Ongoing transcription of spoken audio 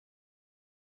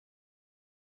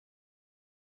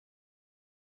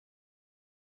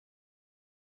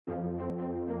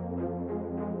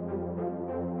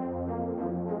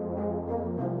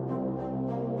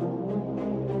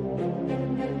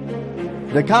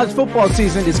The college football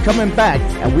season is coming back,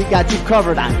 and we got you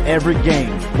covered on every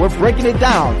game. We're breaking it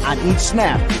down on each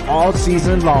snap all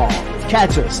season long.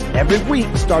 Catch us every week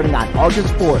starting on August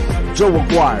 4th. Joe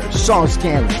McGuire, Sean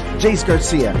Scanlon, Jace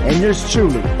Garcia, and yours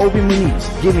truly, Obi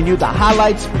Muniz, giving you the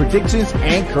highlights, predictions,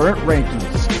 and current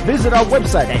rankings. Visit our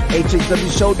website at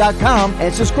hhwshow.com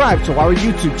and subscribe to our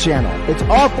YouTube channel. It's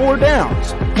all 4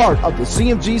 downs, part of the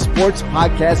CMG Sports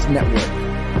Podcast Network.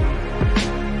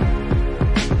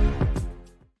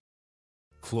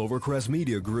 Clovercrest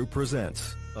Media Group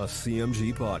presents a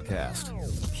CMG podcast.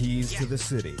 Keys to the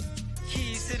City.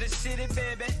 Keys to the city,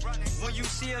 baby. When you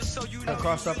see us, so you know.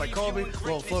 Crossed up by Kobe,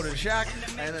 little flow to Shaq,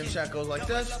 and then Shaq goes like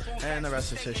this, and the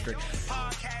rest is history.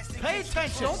 Pay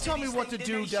attention. Don't tell me what to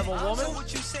do, devil woman.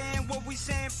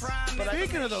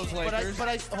 Speaking of those Lakers, but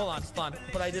I hold on, fun.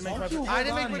 But I didn't make my.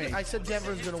 I said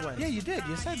Denver's gonna win. Yeah, you did.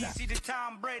 You said that.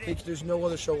 There's no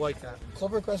other show like that.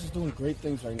 Clovercrest is doing great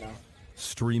things right now.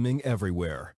 Streaming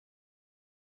everywhere.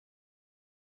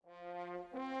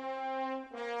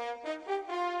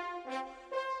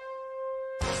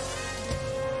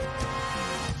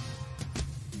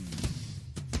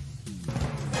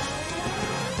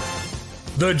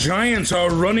 The Giants are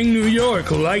running New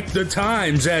York like the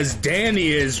Times as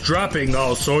Danny is dropping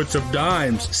all sorts of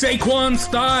dimes. Saquon's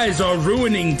thighs are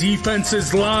ruining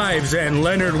defenses' lives and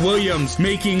Leonard Williams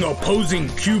making opposing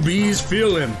QBs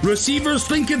feel him. Receivers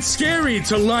think it's scary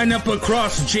to line up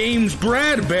across James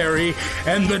Bradbury,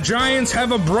 and the Giants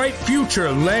have a bright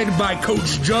future led by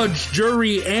Coach Judge,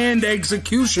 Jury, and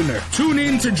Executioner. Tune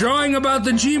in to Drawing About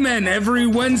the G-Men every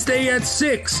Wednesday at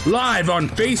 6, live on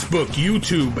Facebook,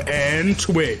 YouTube, and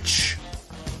Twitch.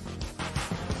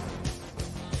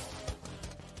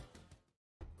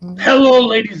 Hello,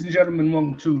 ladies and gentlemen.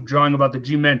 Welcome to Drawing About the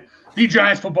G-Men, the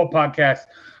Giants football podcast.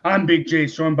 I'm Big J,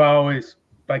 joined by always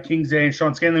by King Zay and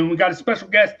Sean Scanlon. We got a special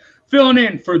guest filling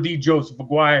in for the Joseph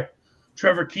McGuire,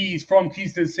 Trevor Keys from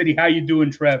Keys to the City. How you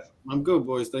doing, Trev? I'm good,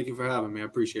 boys. Thank you for having me. I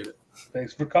appreciate it.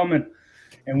 Thanks for coming.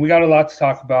 And we got a lot to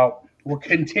talk about. We're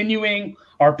continuing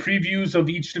our previews of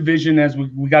each division as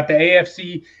we got the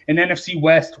AFC and NFC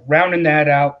West, rounding that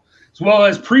out, as well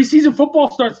as preseason football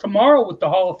starts tomorrow with the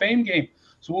Hall of Fame game.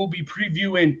 So we'll be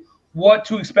previewing what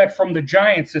to expect from the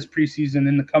Giants this preseason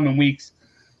in the coming weeks.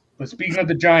 But speaking of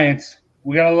the Giants,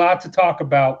 we got a lot to talk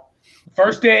about.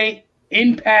 First day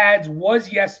in pads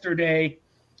was yesterday.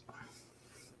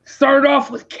 Started off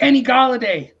with Kenny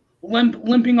Golladay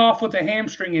limping off with a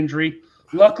hamstring injury.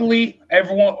 Luckily,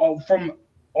 everyone from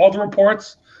all the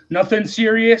reports, nothing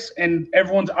serious, and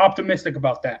everyone's optimistic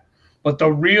about that. But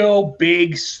the real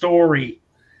big story,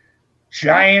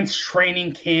 Giants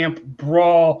training camp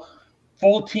brawl,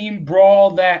 full team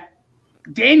brawl that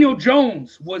Daniel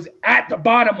Jones was at the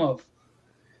bottom of.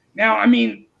 Now, I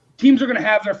mean, teams are going to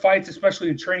have their fights, especially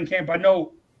in training camp. I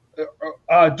know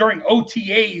during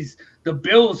OTAs, the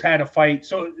Bills had a fight.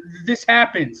 So this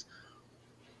happens.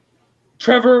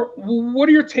 Trevor, what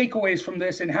are your takeaways from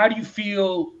this, and how do you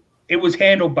feel it was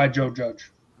handled by Joe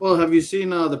Judge? Well, have you seen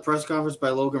the press conference by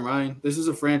Logan Ryan? This is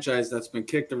a franchise that's been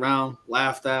kicked around,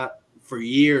 laughed at for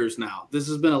years now. This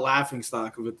has been a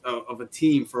laughingstock of a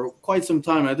team for quite some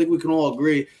time. I think we can all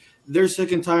agree they're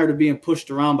sick and tired of being pushed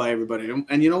around by everybody.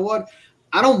 And you know what?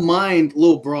 I don't mind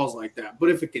little brawls like that, but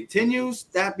if it continues,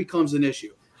 that becomes an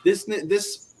issue.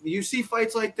 This you see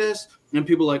fights like this, and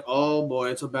people are like, oh,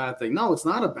 boy, it's a bad thing. No, it's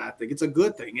not a bad thing. It's a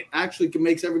good thing. It actually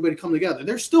makes everybody come together.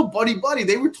 They're still buddy-buddy.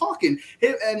 They were talking.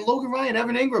 And Logan Ryan,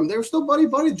 Evan Ingram, they were still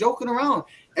buddy-buddy, joking around.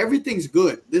 Everything's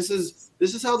good. This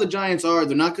is how the Giants are.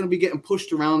 They're not going to be getting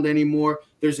pushed around anymore.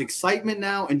 There's excitement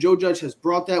now, and Joe Judge has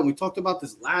brought that. We talked about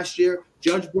this last year.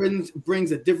 Judge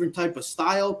brings a different type of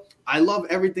style. I love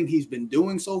everything he's been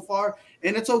doing so far,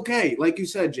 and it's okay. Like you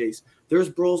said, Jace, there's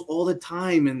brawls all the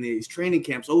time in these training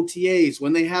camps, OTAs,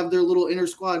 when they have their little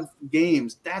inter-squad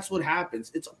games. That's what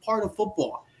happens. It's a part of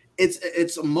football.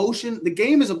 It's emotion. The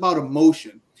game is about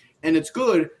emotion, and it's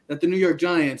good that the New York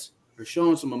Giants are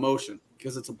showing some emotion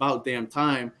because it's about damn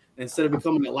time. Instead of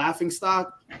becoming a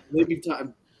laughingstock,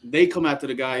 they come after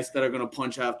the guys that are going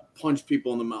to punch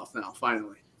people in the mouth now,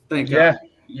 finally. Thank God.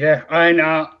 Yeah. And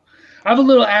I have a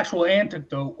little actual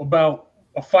anecdote about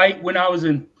a fight when I was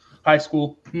in high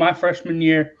school. My freshman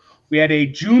year, we had a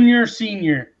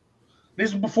junior-senior.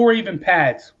 This was before even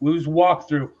pads. We was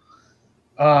walkthrough.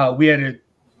 We had a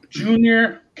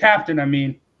junior captain,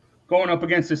 going up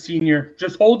against a senior,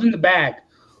 just holding the bag.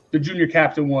 The junior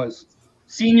captain was.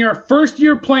 Senior, first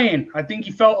year playing. I think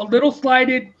he felt a little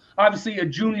slighted. Obviously, a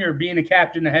junior being a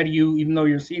captain ahead of you, even though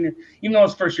you're a senior, even though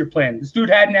it's first year playing. This dude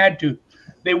had an attitude.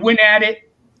 They went at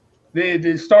it.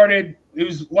 They started – it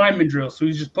was lineman drill, so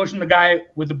he's just pushing the guy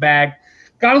with the bag.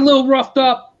 got a little roughed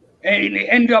up, and it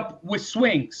ended up with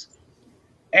swings.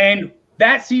 And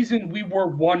that season, we were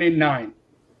 1-9.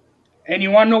 And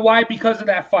you want to know why? Because of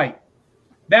that fight.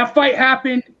 That fight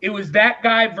happened. It was that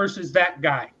guy versus that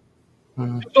guy.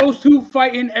 Those two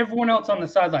fighting everyone else on the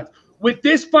sidelines. With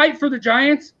this fight for the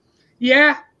Giants,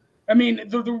 yeah, I mean,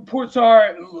 the reports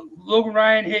are Logan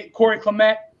Ryan hit Corey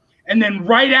Clement, and then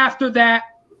right after that,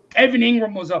 Evan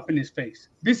Ingram was up in his face.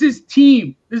 This is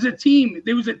team. This is a team.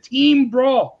 There was a team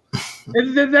brawl.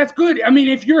 That's good. I mean,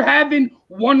 if you're having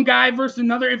one guy versus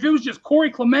another, if it was just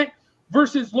Corey Clement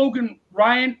versus Logan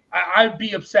Ryan, I'd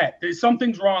be upset.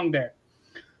 Something's wrong there.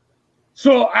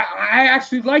 So I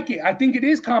actually like it. I think it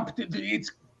is competition.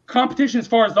 It's competition as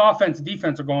far as the offense and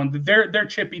defense are going. They're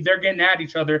chippy. They're getting at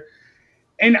each other.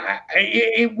 And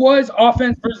it was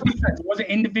offense versus defense. It wasn't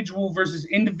individual versus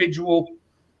individual.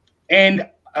 And,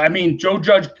 I mean, Joe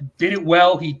Judge did it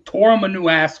well. He tore him a new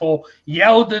asshole,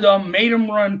 yelled at him, made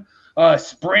him run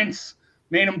sprints,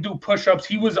 made him do push-ups.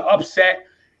 He was upset,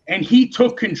 and he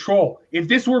took control. If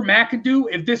this were McAdoo,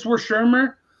 if this were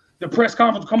Shermer, the press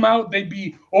conference come out, they'd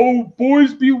be, oh,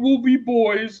 boys will be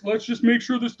boys. Let's just make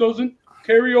sure this doesn't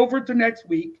carry over to next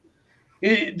week.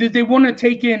 They want to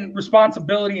take in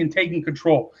responsibility and taking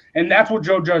control, and that's what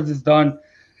Joe Judge has done.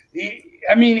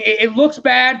 It looks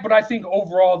bad, but I think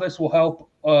overall this will help.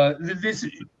 This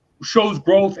shows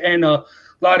growth and a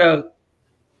lot of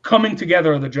coming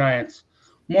together of the Giants,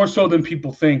 more so than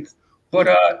people think. But,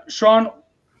 Sean,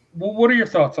 what are your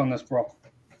thoughts on this, bro?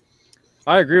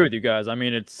 I agree with you guys. I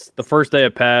mean, it's the first day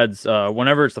of pads.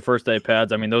 Whenever it's the first day of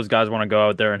pads, I mean, those guys want to go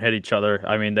out there and hit each other.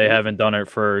 I mean, they haven't done it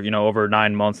for, over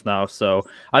 9 months now. So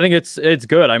I think it's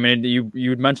good. I mean,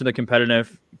 you mentioned the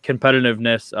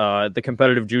competitiveness. The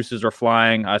competitive juices are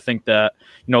flying. I think that,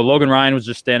 Logan Ryan was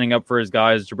just standing up for his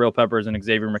guys, Jabril Peppers and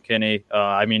Xavier McKinney.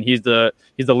 I mean, he's the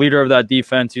leader of that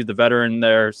defense. He's the veteran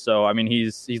there. So, I mean,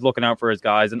 he's looking out for his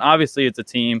guys. And obviously it's a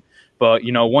team. But,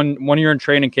 when you're in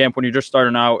training camp, when you're just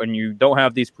starting out and you don't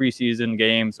have these preseason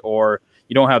games or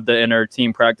you don't have the inner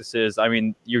team practices, I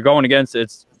mean, you're going against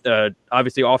it's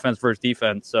obviously offense versus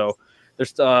defense. So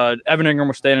there's Evan Ingram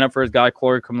was standing up for his guy,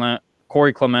 Corey Clement.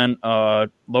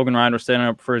 Logan Ryan was standing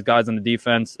up for his guys on the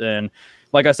defense. And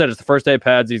like I said, it's the first day of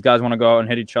pads. These guys want to go out and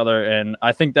hit each other. And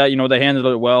I think that, they handled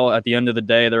it well. At the end of the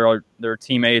day, they're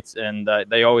teammates and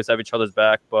they always have each other's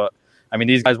back. But I mean,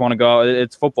 these guys want to go.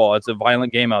 It's football. It's a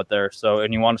violent game out there. So,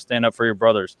 and you want to stand up for your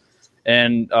brothers.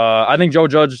 And I think Joe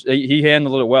Judge, he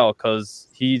handled it well because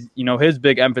his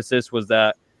big emphasis was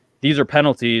that these are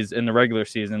penalties in the regular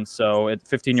season. So it's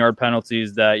 15-yard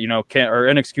penalties that, are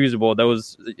inexcusable.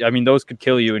 Those could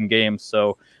kill you in games.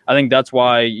 So I think that's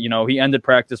why, he ended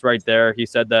practice right there. He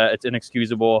said that it's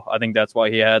inexcusable. I think that's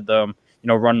why he had them,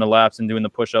 running the laps and doing the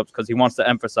push-ups because he wants to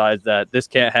emphasize that this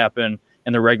can't happen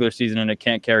in the regular season and it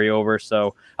can't carry over.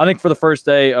 So I think for the first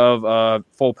day of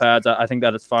full pads, I think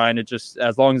that it's fine. It just,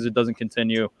 as long as it doesn't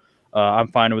continue, I'm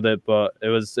fine with it. But it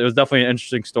was definitely an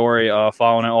interesting story,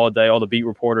 following it all day, all the beat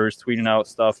reporters tweeting out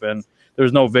stuff, and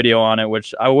there's no video on it,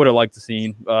 which I would have liked to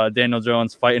see Daniel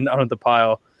Jones fighting down at the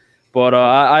pile. But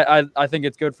I think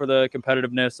it's good for the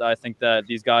competitiveness. I think that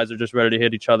these guys are just ready to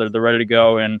hit each other. They're ready to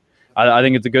go, and I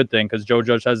think it's a good thing because Joe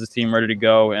Judge has his team ready to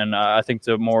go, and I think it's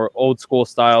a more old school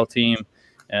style team,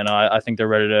 and I think they're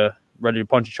ready to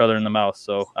punch each other in the mouth.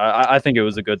 So I think it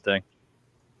was a good thing.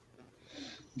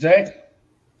 Zay,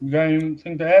 you got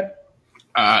anything to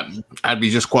add? I'd be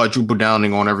just quadruple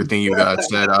downing on everything you guys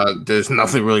said. There's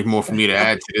nothing really more for me to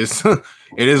add to this.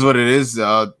 It is what it is.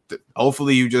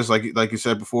 Hopefully, you just like you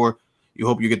said before. You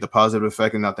hope you get the positive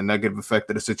effect and not the negative effect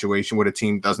of the situation where the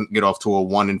team doesn't get off to a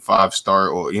 1-5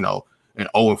 start or an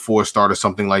 0-4 start or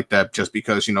something like that just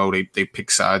because they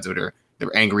pick sides or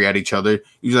they're angry at each other.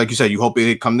 Like you said, you hope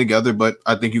they come together, but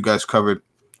I think you guys covered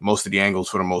most of the angles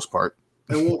for the most part.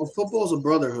 And football is a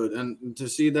brotherhood, and to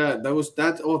see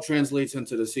that all translates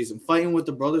into the season. Fighting with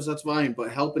the brothers, that's fine,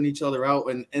 but helping each other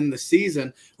out and in the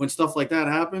season when stuff like that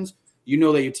happens, you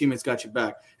know that your teammates got your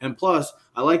back. And plus,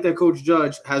 I like that Coach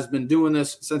Judge has been doing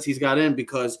this since he's got in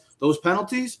because those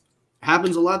penalties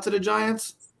happens a lot to the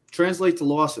Giants, translate to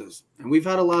losses. And we've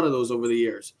had a lot of those over the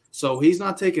years. So he's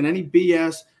not taking any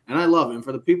BS, and I love him.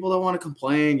 For the people that want to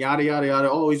complain, yada, yada,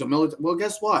 yada, oh, he's a military. Well,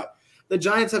 guess what? The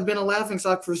Giants have been a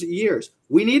laughingstock for years.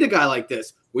 We need a guy like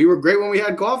this. We were great when we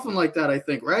had Coughlin like that, I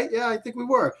think, right? Yeah, I think we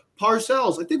were.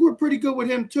 Parcells, I think we're pretty good with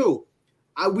him too.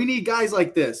 We need guys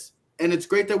like this. And it's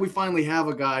great that we finally have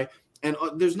a guy. And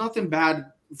there's nothing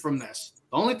bad from this.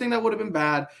 The only thing that would have been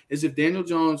bad is if Daniel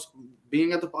Jones,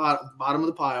 being at the bottom of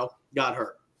the pile, got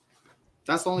hurt.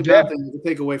 That's the only bad thing to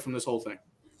take away from this whole thing,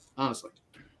 honestly.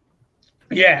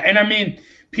 Yeah, and I mean,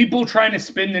 people trying to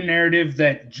spin the narrative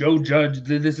that Joe Judge,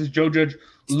 this is Joe Judge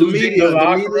losing the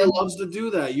locker room. The media loves to do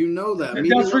that. You know that.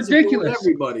 That's ridiculous.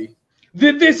 Everybody.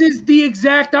 This is the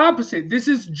exact opposite. This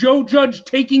is Joe Judge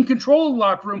taking control of the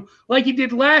locker room like he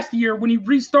did last year when he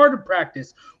restarted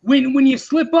practice. When you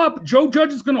slip up, Joe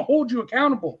Judge is going to hold you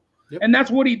accountable. Yep. And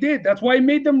that's what he did. That's why he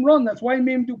made them run. That's why he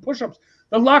made them do push-ups.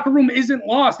 The locker room isn't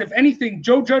lost. If anything,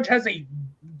 Joe Judge has a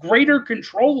greater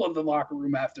control of the locker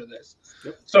room after this.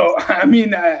 Yep. So, I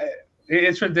mean,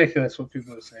 it's ridiculous what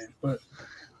people are saying. But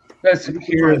that's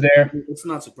here or there. It's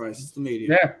not surprising. It's the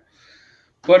media. Yeah.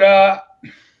 But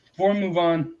before we move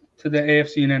on to the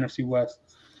AFC and NFC West,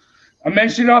 I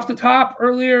mentioned it off the top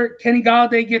earlier, Kenny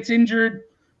Golladay gets injured.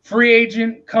 Free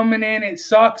agent coming in. It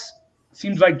sucks.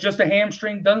 Seems like just a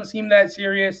hamstring. Doesn't seem that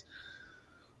serious.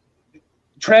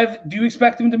 Trev, do you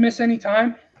expect him to miss any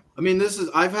time? I mean,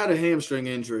 I've had a hamstring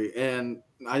injury, and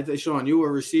Sean, you were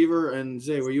a receiver, and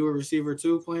Zay, were you a receiver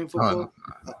too playing football?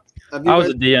 I was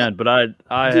at the end, but I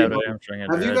had a hamstring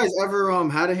injury. Have you guys ever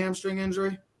had a hamstring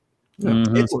injury?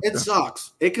 Mm-hmm. It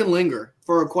sucks. It can linger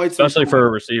for quite some especially time. For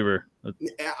a receiver.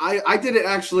 I did it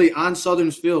actually on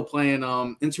Southern's field playing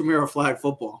intramural flag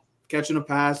football, catching a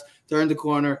pass, turn the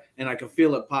corner, and I could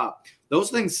feel it pop. Those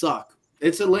things suck.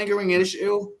 It's a lingering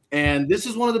issue, and this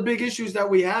is one of the big issues that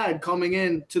we had coming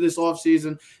into this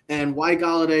offseason, and why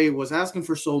Golladay was asking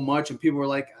for so much, and people were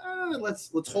like,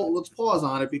 let's pause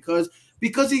on it because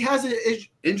he has an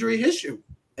injury issue.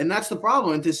 And that's the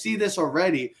problem. And to see this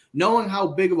already, knowing how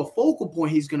big of a focal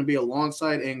point he's going to be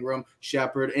alongside Ingram,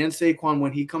 Shepard, and Saquon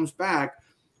when he comes back,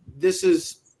 this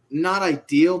is not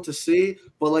ideal to see.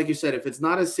 But like you said, if it's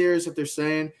not as serious as they're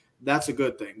saying, that's a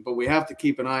good thing. But we have to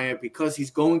keep an eye on it because he's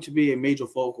going to be a major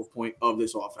focal point of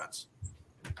this offense.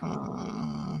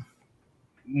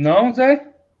 No, Zay?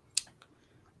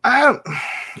 I'm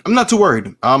not too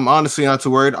worried. I'm honestly not too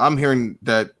worried. I'm hearing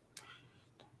that,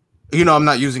 I'm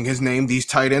not using his name. These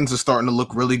tight ends are starting to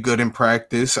look really good in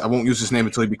practice. I won't use his name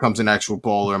until he becomes an actual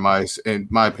baller, in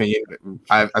my opinion.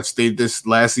 I've stated this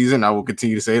last season. I will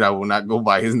continue to say it. I will not go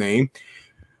by his name.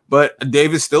 But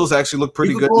David Stills actually looked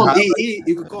pretty good.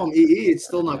 You could call him EE. It's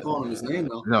still not calling him his name,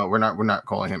 though. No, we're not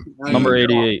calling him. Number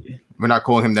 88. We're not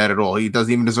calling him that at all. He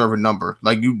doesn't even deserve a number.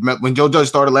 Like when Joe Judge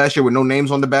started last year with no names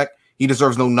on the back, he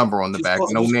deserves no number on the back.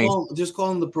 No name. Just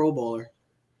call him the Pro Bowler.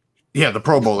 Yeah, the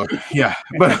Pro Bowler. Yeah,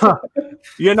 but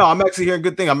I'm actually hearing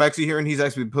good thing. I'm actually hearing he's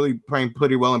actually playing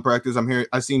pretty well in practice.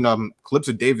 I've seen clips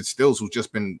of David Stills, who's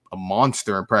just been a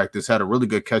monster in practice. Had a really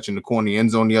good catch in the corner of the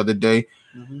end zone the other day.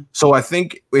 Mm-hmm. So I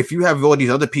think if you have all these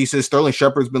other pieces, Sterling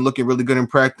Shepard's been looking really good in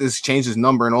practice. Changed his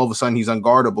number, and all of a sudden he's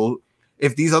unguardable.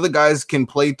 If these other guys can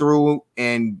play through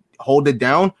and hold it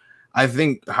down, I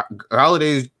think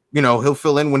Golladay's. He'll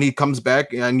fill in when he comes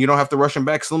back, and you don't have to rush him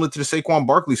back, similar to the Saquon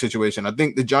Barkley situation. I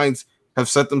think the Giants have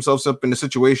set themselves up in a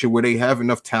situation where they have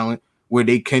enough talent where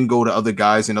they can go to other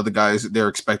guys and other guys they're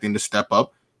expecting to step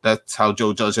up. That's how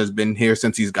Joe Judge has been here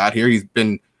since he's got here. He's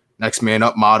been next man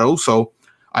up motto. So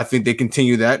I think they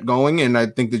continue that going, and I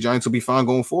think the Giants will be fine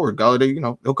going forward. Golladay,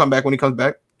 he'll come back when he comes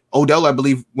back. Odell, I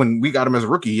believe, when we got him as a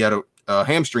rookie, he had a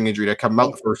hamstring injury that kept him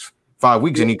out the first 5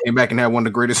 weeks, and he came back and had one of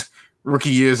the greatest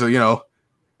rookie years of,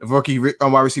 rookie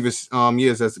wide receivers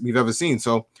years as we've ever seen.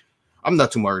 So I'm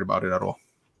not too worried about it at all.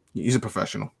 He's a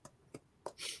professional.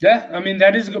 Yeah, I mean,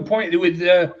 that is a good point. With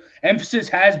the emphasis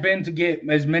has been to get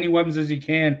as many weapons as he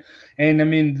can. And, I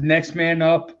mean, the next man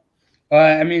up,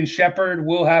 Shepard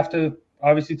will have to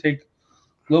obviously take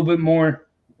a little bit more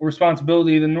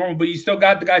responsibility than normal, but you still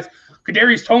got the guys.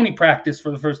 Kadarius Toney practiced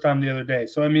for the first time the other day.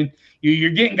 So, I mean,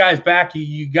 you're getting guys back.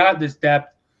 You got this depth.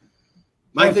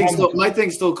 My thing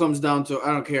still comes down to, I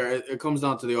don't care. It comes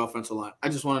down to the offensive line. I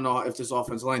just want to know if this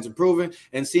offensive line's improving,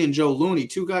 and seeing Joe Looney,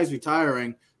 2 guys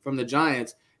retiring from the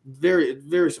Giants, very,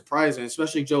 very surprising,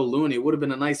 especially Joe Looney. It would have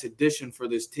been a nice addition for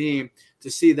this team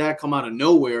to see that come out of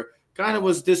nowhere. Kind of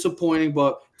was disappointing,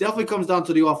 but definitely comes down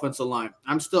to the offensive line.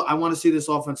 I want to see this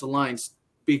offensive line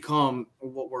become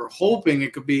what we're hoping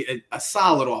it could be, a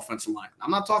solid offensive line.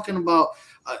 I'm not talking about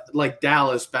like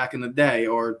Dallas back in the day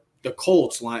or the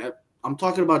Colts line. I'm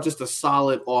talking about just a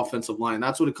solid offensive line.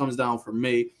 That's what it comes down for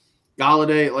me.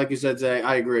 Golladay, like you said, Zay,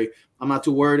 I agree. I'm not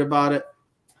too worried about it,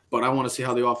 but I want to see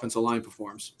how the offensive line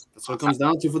performs. That's what it comes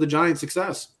down to for the Giants'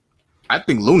 success. I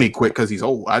think Looney quit because he's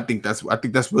old. I think that's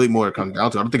really more it comes down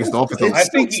to. I don't think it's the offensive. I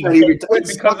think he quit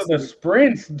because of the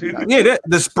sprints, dude. Yeah,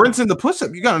 the sprints and the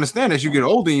push-up. You got to understand, as you get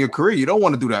older in your career, you don't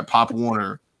want to do that Pop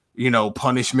Warner,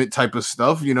 punishment type of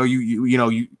stuff.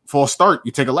 You false start,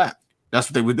 you take a lap. That's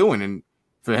what they were doing, and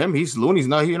for him, Looney's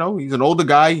not, he's an older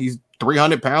guy. He's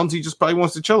 300 pounds. He just probably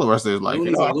wants to chill the rest of his life.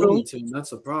 Looney's a Looney team.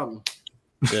 That's a problem.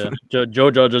 Yeah,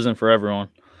 Joe Judge isn't for everyone.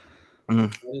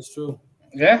 That is true.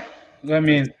 Yeah, I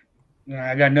mean,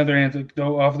 I got another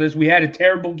anecdote off of this. We had a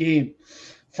terrible game.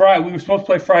 We were supposed to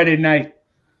play Friday night,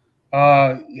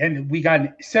 and we got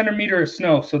a centimeter of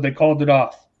snow, so they called it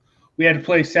off. We had to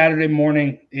play Saturday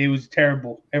morning. It was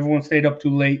terrible. Everyone stayed up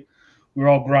too late. We were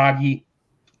all groggy.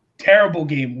 Terrible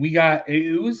game.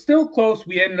 It was still close.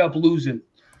 We ended up losing.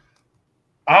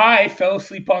 I fell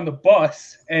asleep on the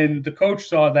bus, and the coach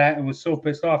saw that and was so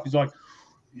pissed off. He's like,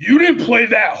 "You didn't play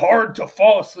that hard to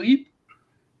fall asleep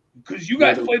because you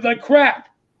guys played like crap."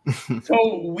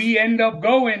 So we ended up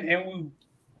going, and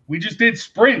we just did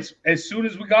sprints as soon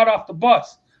as we got off the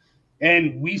bus.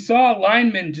 And we saw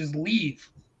linemen just leave,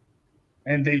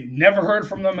 and they never heard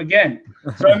from them again.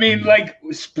 So, I mean, like,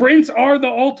 sprints are the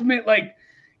ultimate, like,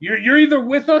 you're either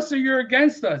with us or you're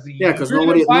against us. Yeah, because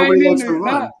nobody likes to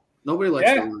run. Nobody likes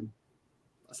to run.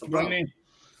 That's the problem. I mean,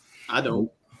 I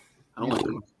don't like to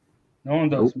run. No one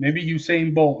does. Maybe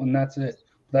Usain Bolt, and that's it.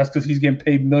 That's because he's getting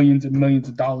paid millions and millions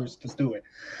of dollars to do it.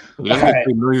 He doesn't get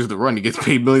paid millions to run. He gets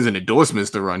paid millions in endorsements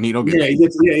to run. He don't get. He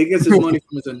gets his money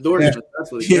from his endorsements.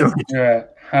 That's what he gets. Right.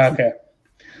 Okay.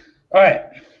 All right.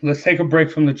 Let's take a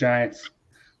break from the Giants.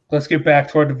 Let's get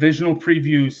back to our divisional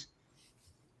previews.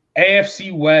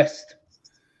 AFC West.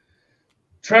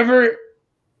 Trevor,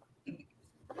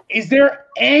 is there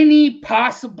any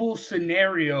possible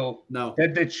scenario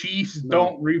that the Chiefs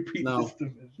don't repeat this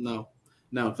division? No.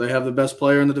 They have the best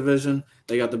player in the division.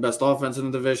 They got the best offense in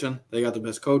the division. They got the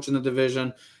best coach in the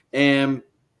division. And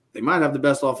they might have the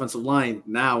best offensive line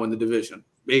now in the division.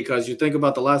 Because you think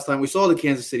about the last time we saw the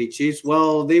Kansas City Chiefs,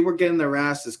 well, they were getting their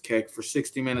asses kicked for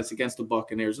 60 minutes against the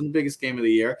Buccaneers in the biggest game of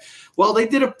the year. Well, they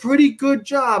did a pretty good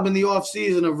job in the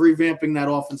offseason of revamping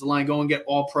that offensive line, go and get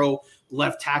all-pro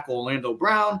left tackle Orlando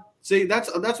Brown. See, that's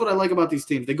what I like about these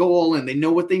teams. They go all in. They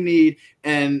know what they need,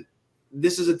 and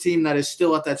this is a team that is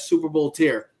still at that Super Bowl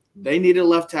tier. They needed a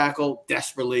left tackle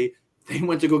desperately. They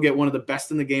went to go get one of the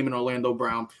best in the game in Orlando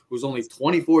Brown, who's only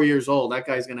 24 years old. That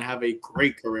guy's going to have a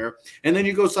great career. And then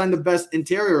you go sign the best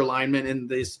interior lineman in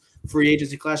this free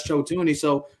agency class, Joe Thuney.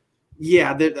 So,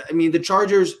 yeah, the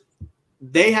Chargers,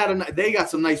 they got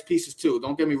some nice pieces too.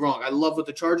 Don't get me wrong. I love what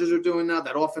the Chargers are doing now,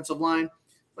 that offensive line.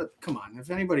 But come on, if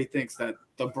anybody thinks that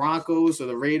the Broncos or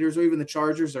the Raiders or even the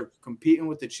Chargers are competing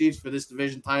with the Chiefs for this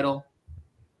division title,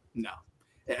 no.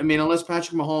 I mean, unless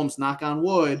Patrick Mahomes, knock on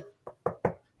wood,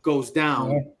 goes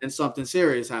down and something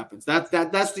serious happens. That's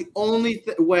the only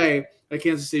way the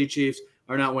Kansas City Chiefs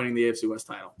are not winning the AFC West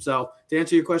title. So to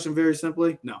answer your question very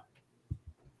simply, no.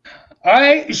 All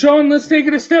right, Sean, let's take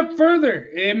it a step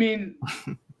further. I mean,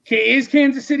 is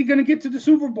Kansas City going to get to the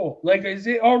Super Bowl? Like, is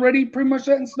it already pretty much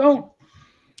set in stone?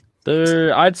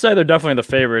 I'd say they're definitely the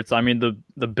favorites. I mean,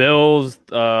 the Bills,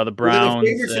 the Browns. Are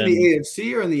they the favorites in the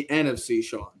AFC or in the NFC,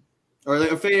 Sean? Or are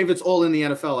they favorites all in the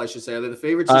NFL, I should say? Are they the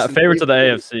favorites? Favorites of the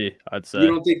AFC, I'd say. You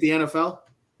don't think the NFL?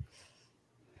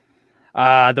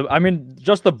 I mean,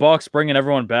 just the Bucs bringing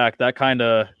everyone back. That's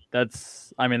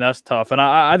tough. And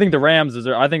I think the Rams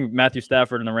I think Matthew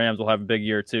Stafford and the Rams will have a big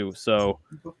year too. So,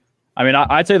 I mean,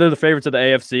 I'd say they're the favorites of the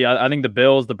AFC. I think the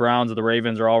Bills, the Browns, and the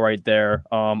Ravens are all right there.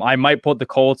 I might put the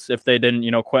Colts if they didn't,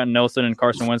 Quentin Nelson and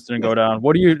Carson Winston go down.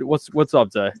 What's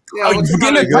up, Zay? Yeah, are you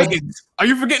forgetting the Titans? Are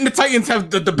you forgetting the Titans have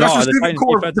the best receiver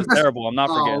core? The Titans defense is terrible. I'm not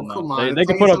forgetting them. They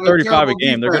can put up 35 a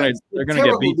game. They're gonna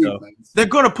get beat though. They're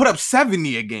gonna put up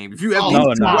 70 a game if you have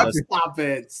Stop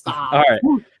it. All right.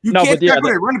 You can't tackle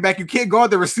their running back. You can't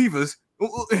guard the receivers.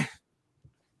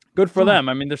 Good for them.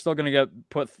 I mean, they're still going to get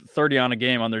put 30 on a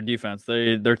game on their defense.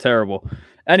 They're terrible.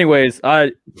 Anyways,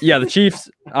 the Chiefs.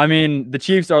 I mean, the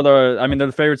Chiefs are they're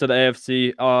the favorites of the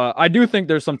AFC. I do think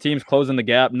there's some teams closing the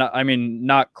gap.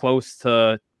 Not close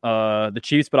to the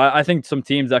Chiefs, but I think some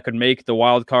teams that could make the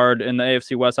wild card in the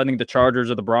AFC West. I think the Chargers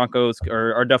or the Broncos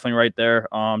are definitely right there.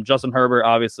 Justin Herbert,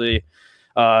 obviously.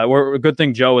 We're a good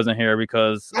thing Joe isn't here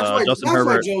because Justin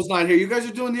Herbert. That's why Joe's not here. You guys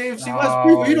are doing the AFC West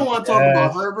preview. You don't want to talk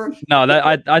about Herbert. No,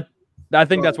 I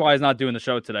think that's why he's not doing the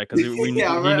show today because he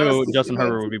knew Justin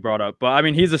Herbert would be brought up. But I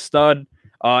mean, he's a stud.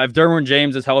 If Derwin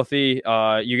James is healthy,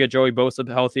 you get Joey Bosa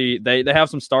healthy. They have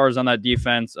some stars on that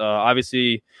defense.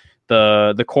 Obviously,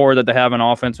 the core that they have in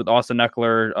offense with Austin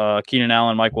Eckler, Keenan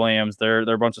Allen, Mike Williams, they're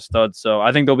a bunch of studs. So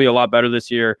I think they'll be a lot better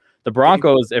this year. The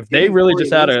Broncos, if they really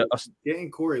just had getting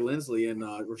Corey Linsley and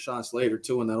Rashawn Slater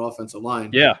too in that offensive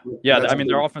line. Yeah. I mean,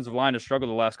 their offensive line has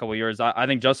struggled the last couple of years. I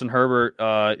think Justin Herbert,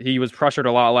 he was pressured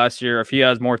a lot last year. If he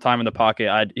has more time in the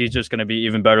pocket, he's just going to be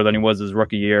even better than he was his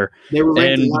rookie year. They were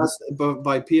ranked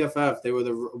by PFF. They were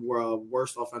the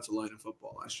worst offensive line in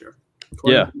football last year. So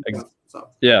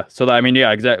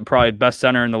exactly. Probably best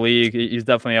center in the league. He's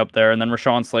definitely up there. And then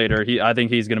Rashawn Slater, I think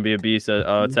he's going to be a beast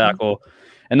at tackle.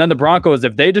 And then the Broncos,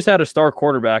 if they just had a star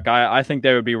quarterback, I think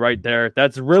they would be right there.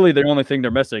 That's really the only thing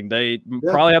they're missing. They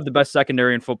probably have the best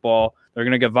secondary in football. They're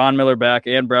going to get Von Miller back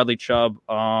and Bradley Chubb.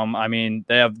 I mean,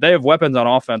 they have weapons on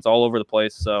offense all over the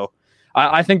place. So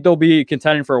I think they'll be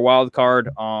contending for a wild card.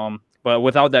 But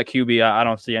without that QB, I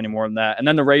don't see any more than that. And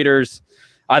then the Raiders,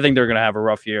 I think they're going to have a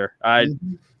rough year.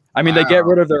 I mean, they get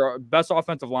rid of their best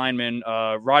offensive lineman.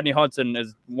 Rodney Hudson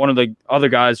is one of the other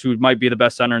guys who might be the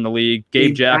best center in the league.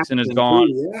 Gabe Jackson is gone.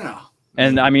 Yeah.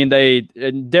 And I mean,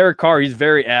 Derek Carr, he's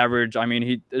very average. I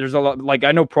mean, there's a lot, like,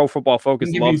 I know Pro Football Focus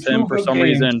loves him for some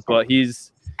reason, but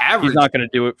he's not going to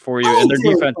do it for you. And their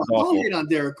defense is awful. I'll hate on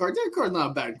Derek Carr. Derek Carr's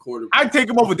not a bad quarterback. I'd take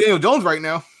him over Daniel Jones right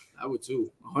now. I would too.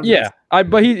 100%. Yeah,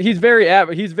 but he's very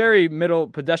average. He's very middle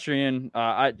pedestrian.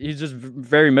 He's just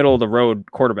very middle of the road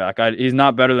quarterback. He's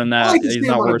not better than that. He's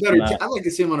not worse than that. I'd like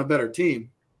to see him on a better team.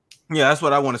 Yeah, that's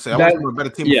what I want to say. I want him on a better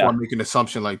team before I make an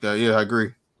assumption like that. Yeah, I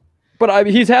agree. But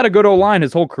he's had a good O-line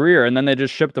his whole career, and then they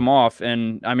just shipped him off.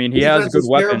 And I mean, he has good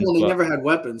weapons. He never had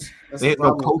weapons. They had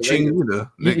no coaching either.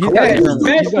 His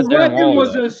best weapon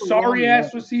was a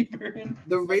sorry-ass receiver.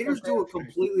 The Raiders do it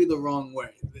completely the wrong way.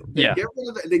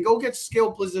 They go get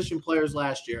skill position players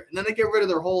last year, and then they get rid of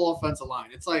their whole offensive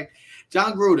line. It's like,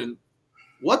 John Gruden,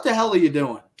 what the hell are you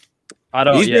doing? I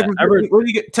don't. What did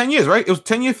he get? 10 years, right? It was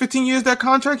 10 years, 15 years that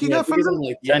contract he got from them.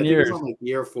 10 years. On like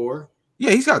year 4.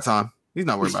 Yeah, he's got time. He's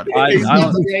not worried about it.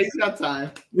 He's got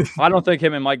time. I don't think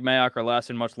him and Mike Mayock are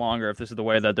lasting much longer if this is the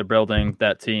way that they're building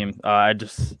that team. I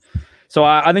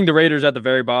think the Raiders at the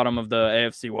very bottom of the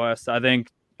AFC West. I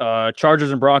think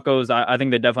Chargers and Broncos, I think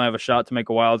they definitely have a shot to make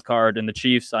a wild card. And the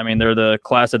Chiefs, I mean, they're the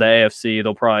class of the AFC.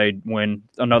 They'll probably win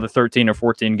another 13 or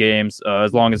 14 games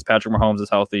as long as Patrick Mahomes is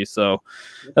healthy. So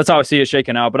that's how I see it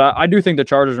shaking out. But I do think the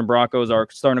Chargers and Broncos are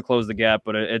starting to close the gap.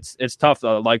 But it's tough.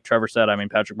 Like Trevor said, I mean,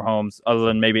 Patrick Mahomes, other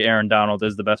than maybe Aaron Donald,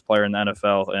 is the best player in the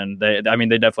NFL. And they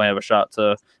definitely have a shot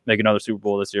to make another Super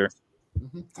Bowl this year.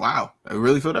 Wow. I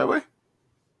really feel that way?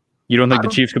 You don't think the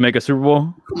Chiefs can make a Super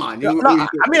Bowl? Come on.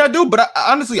 I mean, I do, but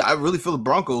honestly, I really feel the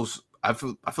Broncos. I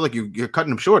feel like you're cutting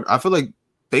them short. I feel like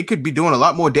they could be doing a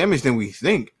lot more damage than we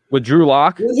think. With Drew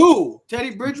Lock? Who?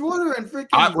 Teddy Bridgewater and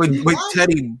freaking with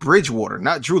Teddy Bridgewater,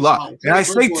 not Drew Lock. And I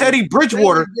say Teddy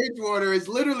Bridgewater. Teddy Bridgewater is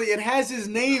literally, it has his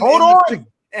name. Hold on.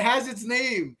 It has its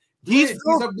name. He's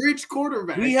a bridge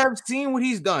quarterback. We have seen what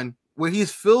he's done, where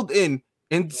he's filled in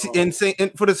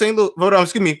for the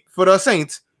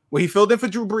Saints, where he filled in for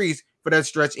Drew Brees for that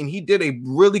stretch, and he did a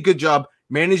really good job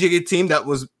managing a team that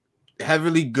was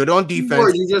heavily good on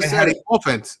defense and had an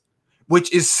offense,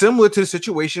 which is similar to the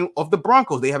situation of the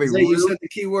Broncos. They have you said the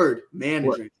key word,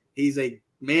 management. He's a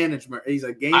management. He's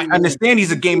a game. I understand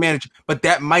he's a game manager, but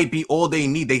that might be all they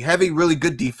need. They have a really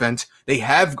good defense. They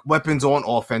have weapons on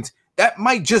offense. That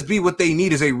might just be what they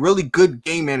need, is a really good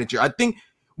game manager. I think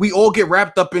we all get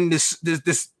wrapped up in this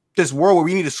world where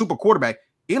we need a super quarterback.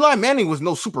 Eli Manning was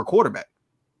no super quarterback.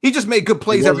 He just made good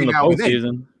plays every now and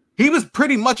then. He was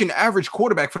pretty much an average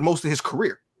quarterback for most of his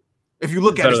career. If you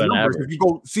look at his numbers, if you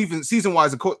go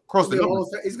season-wise across the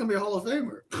numbers. He's going to be a Hall of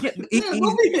Famer. Yeah,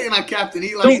 don't be hating on Captain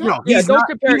Eli. Don't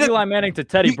compare Eli Manning to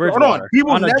Teddy Bridgewater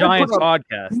on a Giants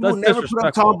podcast. He will never put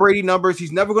up Tom Brady numbers.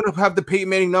 He's never going to have the Peyton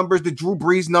Manning numbers, the Drew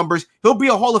Brees numbers. He'll be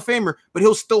a Hall of Famer, but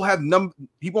he'll still have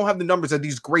he won't have the numbers of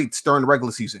these greats during the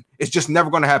regular season. It's just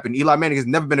never going to happen. Eli Manning has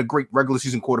never been a great regular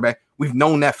season quarterback. We've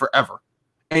known that forever.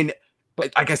 And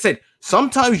like I said,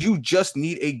 sometimes you just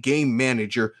need a game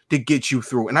manager to get you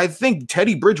through. And I think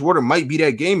Teddy Bridgewater might be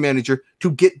that game manager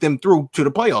to get them through to the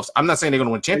playoffs. I'm not saying they're going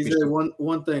to win championship.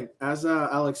 One thing, as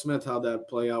Alex Smith, how'd that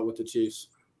play out with the Chiefs?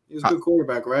 He's a good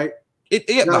quarterback, right? But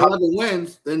 11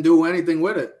 wins, didn't do anything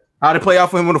with it. How'd it play out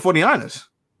for him with the 49ers?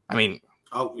 I mean,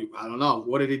 I don't know.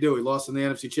 What did he do? He lost in the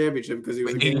NFC Championship because he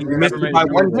missed it by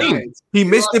one game. He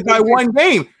missed it by one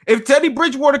game. If Teddy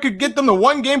Bridgewater could get them to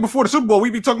one game before the Super Bowl,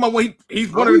 we'd be talking about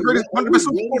he's one of the greatest, one of the best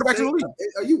quarterbacks in the league.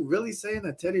 Are you really saying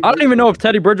that Teddy? I don't even know if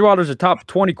Teddy Bridgewater is a top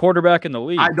 20 quarterback in the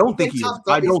league. I don't think he is.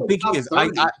 I don't think he is.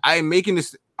 I'm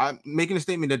making a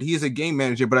statement that he is a game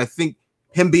manager, but I think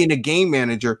him being a game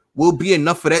manager will be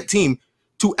enough for that team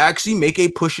to actually make a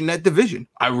push in that division.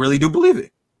 I really do believe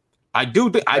it. I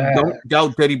do. I don't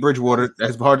doubt Teddy Bridgewater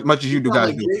as much as you do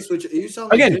guys do.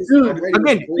 Again,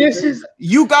 this is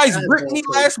you guys ripped me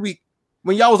last week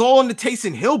when y'all was all on the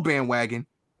Taysom Hill bandwagon.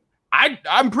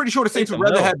 I'm pretty sure the Saints would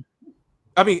rather have.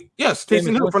 I mean, yes,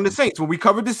 Taysom Hill from the Saints. When we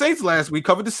covered the Saints last week,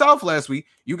 covered the South last week,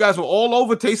 you guys were all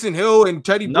over Taysom Hill and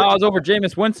Teddy. No, I was over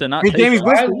Jameis Winston. Not Jameis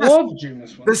Winston. I love Jameis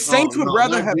Winston. The Saints would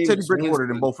rather have Teddy Bridgewater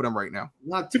than both of them right now.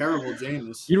 Not terrible,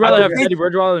 Jameis. You'd rather have Teddy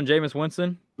Bridgewater than Jameis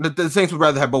Winston? The Saints would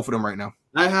rather have both of them right now.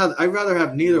 I'd rather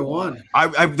have neither one.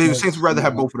 The Saints would rather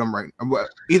have both of them, right?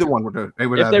 Either one would.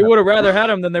 If they would have rather had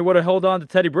him, then they would have held on to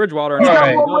Teddy Bridgewater. He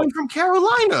got more money from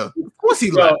Carolina. Of course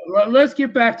he left. Let's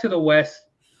get back to the West.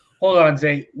 Hold on,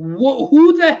 Zay.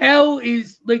 Who the hell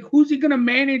is who's he gonna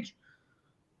manage?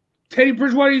 Teddy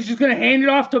Bridgewater is just gonna hand it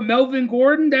off to Melvin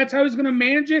Gordon. That's how he's gonna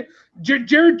manage it.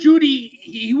 Jared Jeudy,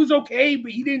 he was okay,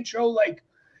 but he didn't show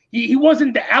he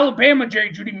wasn't the Alabama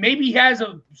Jerry Jeudy. Maybe he has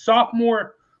a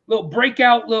sophomore little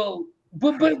breakout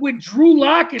but with Drew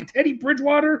Lock and Teddy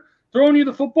Bridgewater throwing you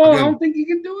the football, I don't think he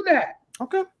can do that.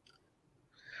 Okay.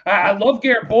 I love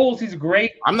Garrett Bowles. He's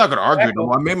great. I'm not going to argue,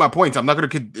 though. I made my points. I'm not going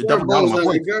to double down on my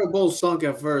points. Garrett Bowles stunk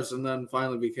at first and then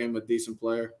finally became a decent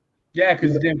player. Yeah,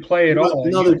 because he didn't play at all.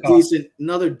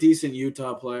 Another decent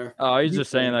Utah player. Oh, he's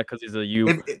just saying that because he's a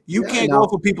U. You can't go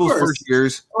for people's first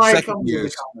years, second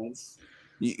years.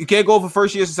 You can't go for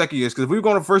first years and second years because if we were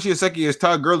going to first year, second years,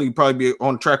 Todd Gurley would probably be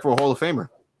on track for a Hall of Famer.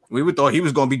 We thought he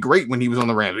was going to be great when he was on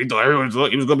the Rams. We thought he was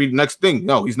going to be the next thing.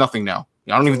 No, he's nothing now.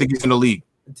 I don't even think he's in the league.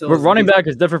 But running back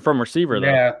is different from receiver, though.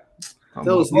 Yeah.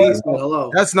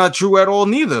 That's not true at all,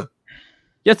 neither.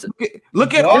 Yes.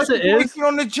 Look at Arthur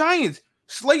on the Giants.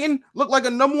 Slayton looked like a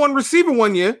number one receiver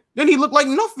one year. Then he looked like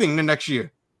nothing the next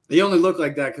year. He only looked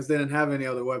like that because they didn't have any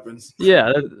other weapons.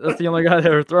 Yeah, that's the only guy they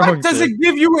were throwing. That doesn't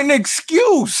give you an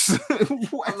excuse.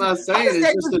 I'm not saying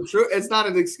it's just the truth. It's not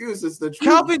an excuse. It's the truth.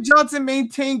 Calvin Johnson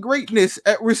maintained greatness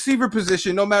at receiver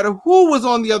position no matter who was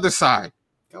on the other side.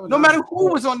 No matter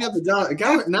who was on the other side.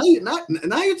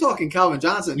 Now you're talking Calvin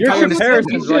Johnson. You're comparing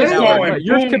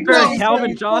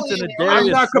Calvin Johnson to Darius. I'm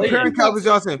not comparing Calvin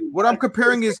Johnson. What I'm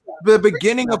comparing is the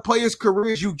beginning of players'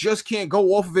 careers. You just can't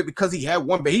go off of it because he had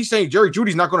one. But he's saying Jerry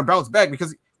Jeudy's not going to bounce back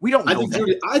because we don't know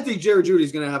that. I think Jerry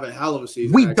Jeudy's going to have a hell of a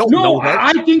season. We don't know that.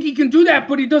 I think he can do that,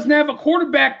 but he doesn't have a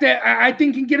quarterback that I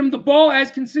think can get him the ball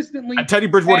as consistently Teddy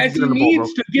Bridgewater as he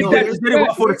needs to get that. He did it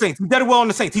well for the Saints. He did it well on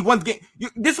the Saints. He won the game.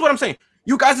 This is what I'm saying.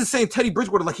 You guys are saying Teddy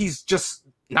Bridgewater like he's just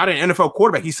not an NFL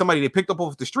quarterback. He's somebody they picked up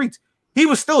off the streets. He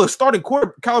was still a starting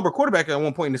caliber quarterback at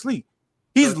one point in this league.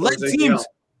 He's led teams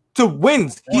to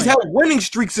wins. He's had winning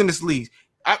streaks in this league.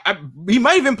 He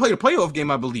might even play the playoff game,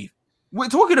 I believe. We're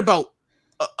talking about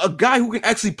a guy who can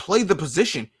actually play the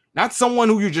position, not someone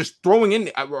who you're just throwing in.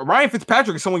 Ryan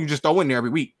Fitzpatrick is someone you just throw in there every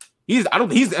week. He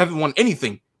hasn't won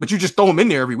anything, but you just throw him in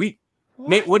there every week.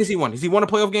 Nate, what does he won? Has he won a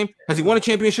playoff game? Has he won a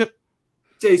championship?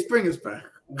 Jay, spring is back.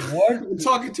 What? We're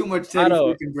talking too much Teddy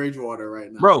freaking Bridgewater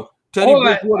right now. Bro, Teddy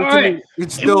Bridgewater,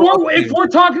 it's still if we're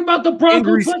talking about the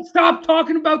Broncos, let's stop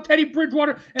talking about Teddy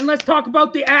Bridgewater and let's talk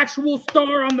about the actual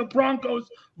star on the Broncos,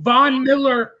 Von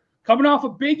Miller, coming off a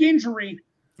big injury.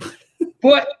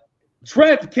 But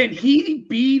Trev, can he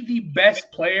be the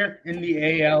best player in the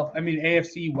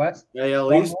AFC West?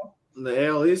 AL East? In the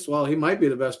AL East, well, he might be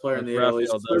the best player in the AL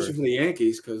East, especially for the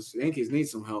Yankees, because the Yankees need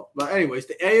some help. But anyways,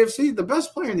 the AFC, the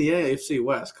best player in the AFC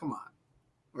West. Come on,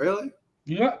 really?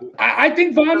 Yeah, I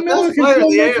think Von Miller. The best player in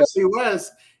the AFC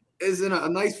West is in a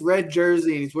nice red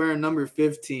jersey, and he's wearing number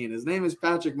 15. His name is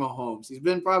Patrick Mahomes. He's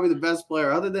been probably the best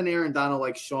player, other than Aaron Donald,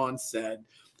 like Sean said.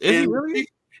 Is he really?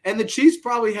 And the Chiefs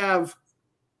probably have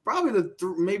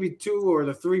maybe two or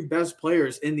the three best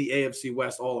players in the AFC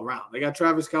West all around. They got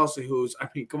Travis Kelce, who's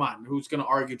going to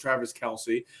argue Travis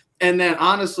Kelce? And then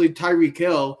honestly, Tyreek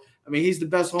Hill, he's the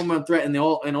best home run threat in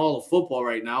all of football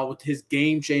right now with his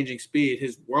game-changing speed,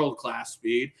 his world-class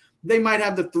speed. They might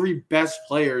have the three best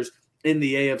players in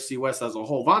the AFC West as a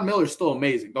whole. Von Miller's still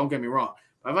amazing, don't get me wrong.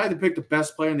 But if I had to pick the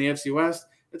best player in the AFC West,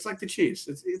 it's like the Chiefs.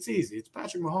 It's easy. It's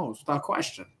Patrick Mahomes without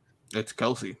question. It's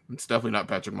Kelce. It's definitely not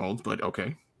Patrick Mahomes, but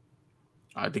okay.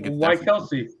 I think it's why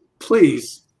Kelce?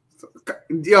 Please,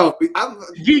 yo,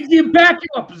 you back it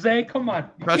up, Zay. Come on,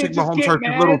 Patrick Mahomes hurt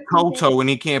his little toe and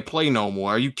he can't play no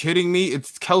more. Are you kidding me?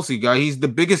 It's Kelce, guy. He's the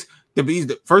biggest.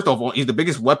 First of all, he's the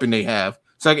biggest weapon they have.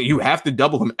 Second, you have to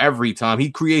double him every time.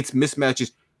 He creates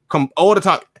mismatches all the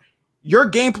time. Your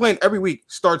game plan every week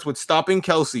starts with stopping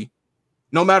Kelce.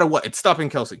 No matter what, it's stopping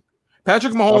Kelce.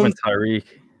 Patrick Mahomes,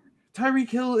 Tyreek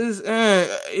Hill is, and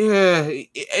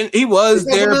he was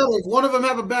there. If one of them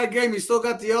have a bad game, you still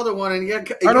got the other one, and if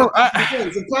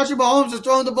Patrick Mahomes is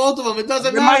throwing to both of them, it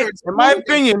doesn't matter. In my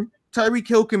opinion, Tyreek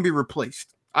Hill can be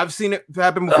replaced. I've seen it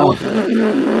happen before.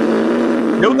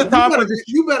 There was a time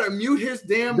you better mute his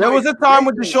damn. There was a time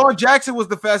when Deshaun Jackson was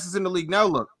the fastest in the league. Now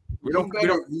look. We don't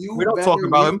talk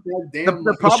about him.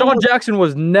 Deshaun Jackson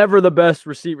was never the best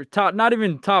receiver, not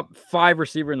even top 5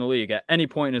 receiver in the league at any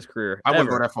point in his career. I wouldn't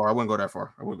go that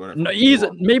far. No, he's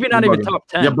maybe not even top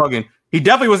 10. You're bugging. He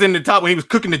definitely was in the top when he was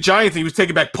cooking the Giants and he was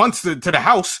taking back punts to the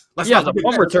house. As a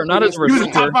punt return, not as a receiver. He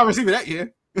was a top 5 receiver that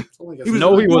year. He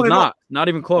was not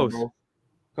even close.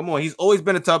 Come on, he's always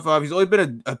been a top 5. He's always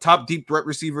been a top deep threat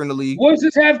receiver in the league. What does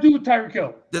this have to do with Tyreek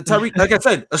Hill? Like I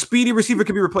said, a speedy receiver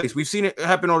can be replaced. We've seen it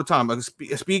happen all the time. Like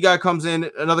a speed guy comes in,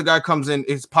 another guy comes in.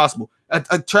 It's possible.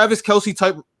 A Travis Kelce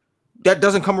type that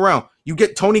doesn't come around. You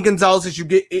get Tony Gonzalez, you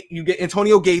get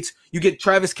Antonio Gates, you get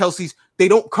Travis Kelce's. They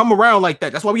don't come around like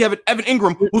that. That's why we have Evan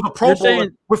Ingram, who's a Pro Bowler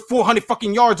with 400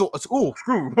 fucking yards.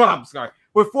 I'm sorry,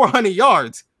 with 400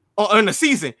 yards in the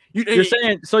season. You're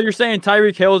saying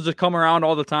Tyreek Hill just come around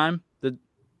all the time?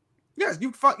 Yes,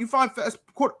 you find fast.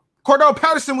 Cordell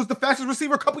Patterson was the fastest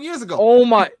receiver a couple years ago. Oh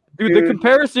my dude, the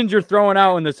comparisons you're throwing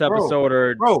out in this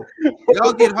episode bro,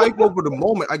 y'all get hyped over the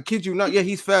moment. I kid you not. Yeah,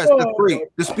 he's fast. That's great.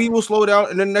 The speed will slow down,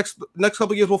 and then next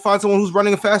couple of years we'll find someone who's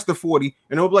running a faster 40,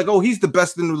 and it'll be like, oh, he's the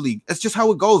best in the league. That's just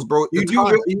how it goes, bro. You do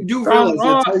realize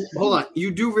that. Hold on,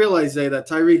 you do realize that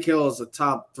Tyreek Hill is a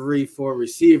top 3-4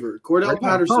 receiver. Cordell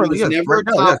Patterson was never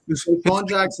top. Paul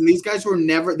Jackson, these guys were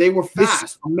never. They were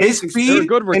fast. His speed and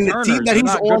the team that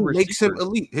he's on makes him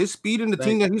elite. His speed and the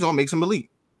team that he's on makes him elite.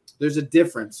 There's a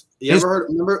difference. You ever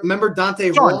heard? Remember Dante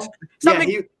Hall?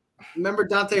 Remember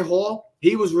Dante Hall?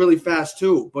 He was really fast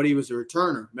too, but he was a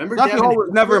returner. Remember Dante Hall was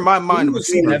never in my mind a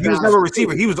receiver. He was never a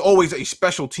receiver. He was always a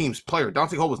special teams player.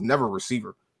 Dante Hall was never a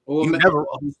receiver. Well,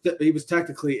 he was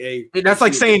technically a. That's receiver.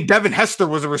 Like saying Devin Hester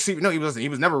was a receiver. No, he wasn't. He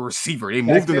was never a receiver. They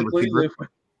moved him to receiver.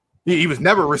 He was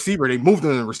never a receiver. They moved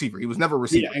him to a receiver. He was never a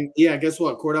receiver. Yeah, guess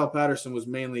what? Cordell Patterson was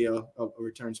mainly a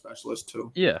return specialist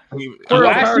too. Yeah.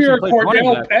 Last year,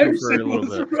 Cordell Patterson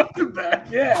was a running back.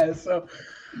 Yeah, so.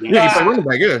 Yeah, he's a running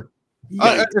back, yeah.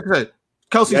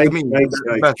 Kelce's the mean.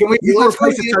 You can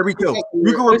replace Tyreek Hill.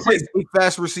 You can replace a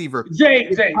fast receiver.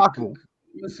 Zay.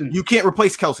 Listen. You can't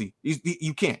replace Kelce.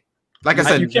 You can't. Like I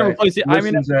said, you can't replace it. I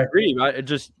mean, I agree.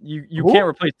 You can't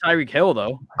replace Tyreek Hill,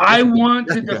 though. I want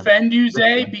to defend you,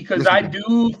 Zay, because I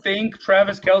do think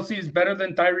Travis Kelce is better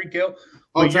than Tyreek Hill.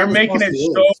 But you're making it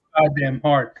so goddamn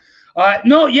hard.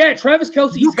 Travis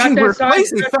Kelce. You can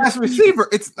replace a fast receiver.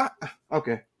 It's not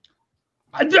okay.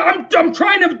 I'm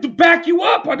trying to back you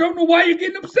up. I don't know why you're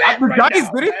getting upset right now.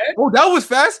 Did it? Oh, that was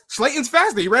fast. Slayton's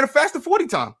faster. He ran a faster 40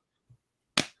 time.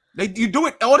 You do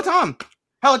it all the time.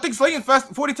 Hell, I think Slayton fast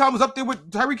 40 time was up there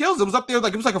with Tyreek Hill. It was up there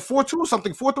like a 4.2 or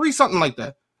something, 4.3, something like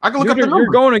that. I can look up the number.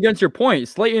 You're going against your point.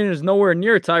 Slayton is nowhere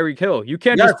near Tyreek Hill. You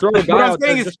can't just throw a guy out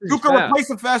there. You can replace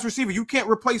a fast receiver. You can't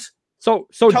replace. So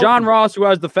John Ross, who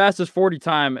has the fastest 40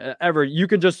 time ever, you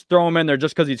can just throw him in there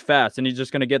just because he's fast and he's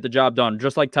just going to get the job done,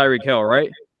 just like Tyreek Hill,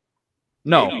 right?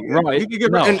 No, right?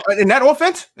 In that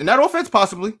offense,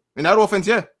 possibly. In that offense,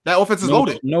 yeah. That offense is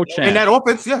loaded. No chance. In that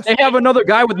offense, yes. They have another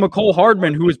guy with McCole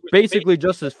Hardman who is basically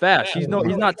just as fast. He's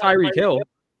not Tyreek Hill.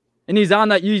 And he's on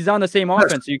the same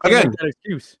offense, so you can't make that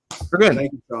excuse. Again.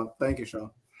 Thank you, Sean.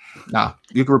 Nah,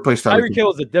 you can replace Tyreek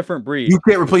Hill is a different breed. You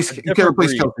can't replace Kelce. You can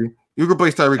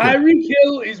replace Tyreek Hill. Tyreek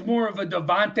Hill is more of a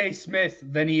Devontae Smith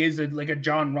than he is like a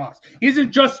John Ross. He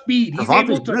isn't just speed. He's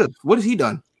able to. What has he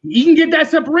done? He can get that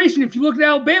separation. If you look at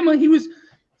Alabama, he was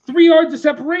 3 yards of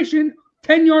separation,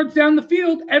 10 yards down the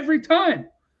field every time.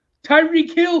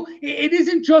 Tyreek Hill, it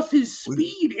isn't just his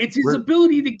speed; it's his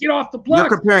ability to get off the block.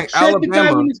 You're comparing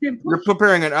Alabama. You're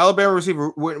comparing an Alabama receiver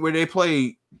where they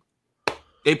play.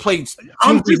 They play.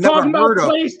 I'm just talking about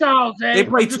play styles. They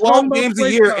play 12 games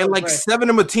a year, and like 7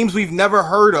 of them are teams we've never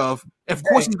heard of. Of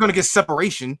course, he's going to get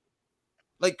separation.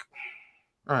 Like,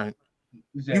 all right,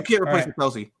 you can't replace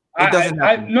Kelce. It doesn't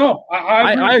happen.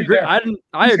 I agree. I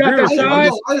agree with you.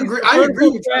 I agree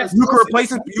with you. You can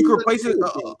replace it. You can replace it.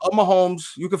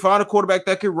 Mahomes. You can find a quarterback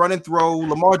that can run and throw.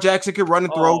 Lamar Jackson can run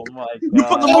and throw. Oh my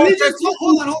God.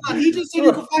 Hold on. He just said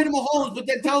you can find a Mahomes, but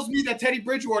that tells me that Teddy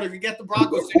Bridgewater could get the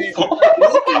Broncos in here.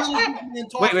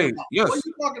 Wait. Yes. What are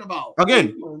you talking about?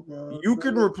 Again, you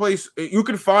can replace. You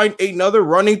can find another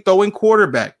running, throwing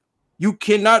quarterback. You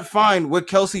cannot find what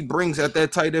Kelce brings at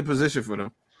that tight end position for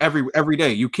them. Every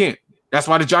day, you can't. That's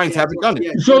why the Giants haven't done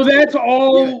it. So that's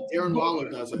all. Aaron Waller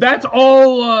does it. That's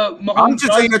all. I'm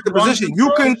just saying at the position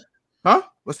you can. Huh?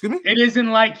 Excuse me. It isn't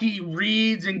like he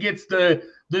reads and gets the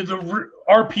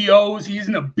RPOs. He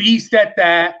isn't a beast at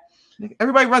that.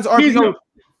 Everybody runs RPOs.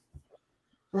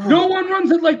 No one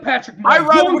runs it like Patrick Mahomes. I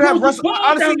rather would have Russell.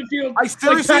 Honestly, I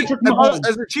seriously, like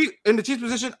as in the Chiefs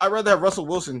position, I'd rather have Russell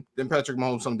Wilson than Patrick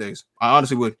Mahomes some days. I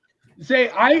honestly would.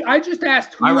 Say, I just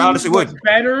asked who I honestly would.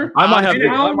 better. I might have to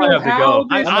go.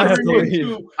 I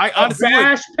honestly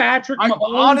bash Patrick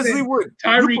Mahomes. I honestly would.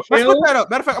 Tyreek Hill. Let's put that up.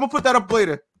 Matter of fact, I'm gonna put that up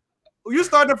later. You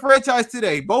started a franchise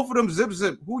today. Both of them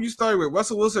zip. Who you started with?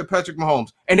 Russell Wilson and Patrick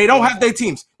Mahomes. And they don't have their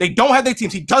teams.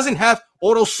 He doesn't have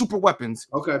all those super weapons.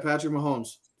 Okay, Patrick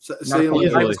Mahomes. Speaking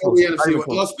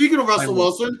of Russell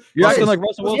Wilson, you're acting like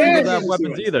Russell Wilson doesn't have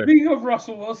weapons either. Speaking of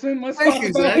Russell Wilson, let's talk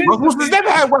about it. Russell Wilson's never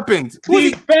had weapons.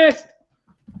 He's best.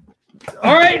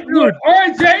 All right, dude. All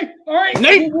right, Jay. All right.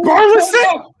 Nate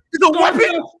Burleson is a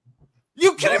weapon.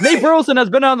 You kidding me? Nate Burleson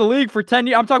has been out in the league for 10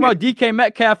 years. I'm talking about DK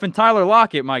Metcalf and Tyler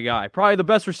Lockett, my guy. Probably the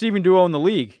best receiving duo in the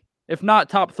league, if not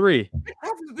top 3.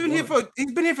 He's been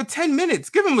here for 10 minutes.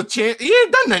 Give him a chance. He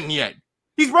ain't done nothing yet.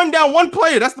 He's run down one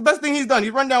player. That's the best thing he's done.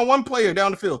 He's run down one player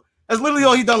down the field. That's literally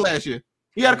all he done last year.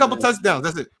 He had a couple touchdowns.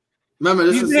 That's it. Remember,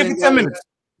 this he's is been here for 10 minutes.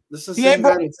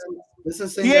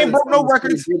 He ain't broke no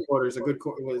records. Is a good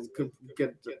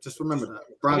just remember that.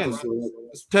 Broncos.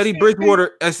 Teddy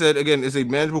Bridgewater, I said again, is a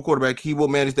manageable quarterback. He will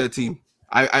manage that team.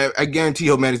 I guarantee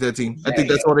he'll manage that team. I think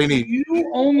that's all they need.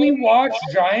 You only watch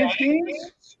Giants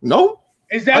games? No.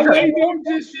 Is that why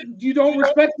you don't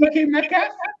respect DK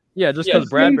Metcalf? Yeah, just because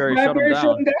Bradbury shut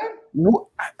him down. No,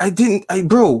 I didn't.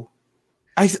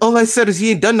 All I said is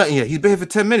he ain't done nothing yet. He's been here for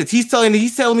 10 minutes. He's telling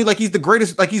me like he's the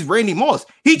greatest, like he's Randy Moss.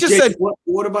 He just said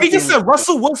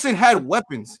Russell Wilson has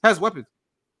weapons.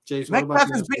 Metcalf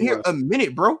has been here a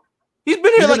minute, bro. He's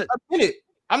been here like a minute.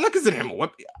 I'm not considering him a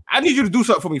weapon. I need you to do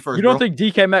something for me first. You don't think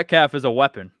DK Metcalf is a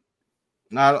weapon?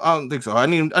 No, I don't think so.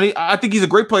 I think he's a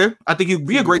great player. I think he'd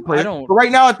be a great player. But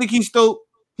right now, I think he's still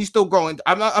growing.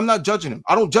 I'm not judging him.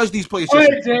 I don't judge these players. All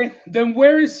right, Jay. Then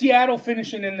where is Seattle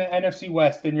finishing in the NFC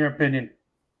West, in your opinion?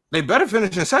 They better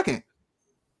finish in second.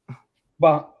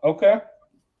 But okay.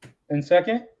 In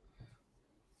second?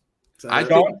 I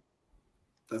think.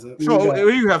 That's it. So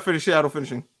where you have finished Seattle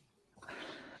finishing?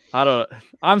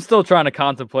 I'm still trying to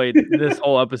contemplate this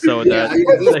whole episode.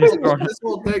 This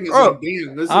whole thing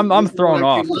is I'm thrown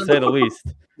off, to say the least.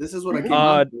 This is what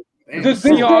I came Does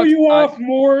this throw you off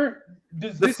more?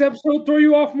 Does this episode throw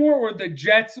you off more, or the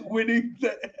Jets winning the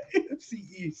AFC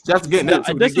East? Jets getting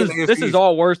it. This is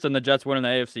all worse than the Jets winning the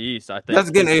AFC East, I think. Jets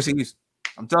getting AFC East.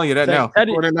 I'm telling you that now.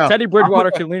 Teddy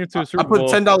Bridgewater can lead into a Super Bowl.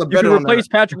 I put $10 bet on that. You can replace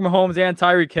Patrick Mahomes and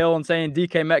Tyreek Hill and saying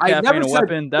DK Metcalf ain't a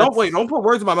weapon. Don't put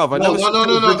words in my mouth. I never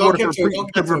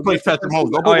said to replace Patrick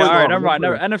Mahomes. All right, never mind.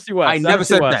 NFC West. I never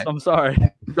said that. I'm sorry.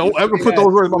 Don't ever put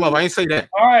those words in my mouth. I ain't say that.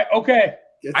 All right, okay.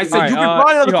 I said you can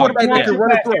find another quarterback that can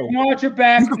run it through. Watch it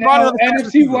back. Now,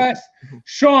 NFC West.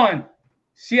 Sean,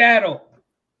 Seattle.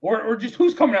 Or just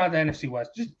who's coming out of the NFC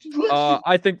West?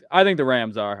 I think the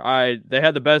Rams are. They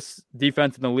had the best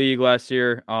defense in the league last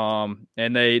year.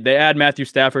 And they add Matthew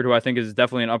Stafford, who I think is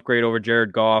definitely an upgrade over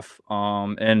Jared Goff.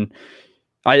 And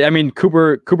I mean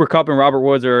Cooper Kupp and Robert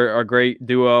Woods are a great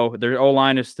duo. Their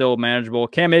O-line is still manageable.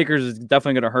 Cam Akers is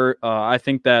definitely going to hurt. I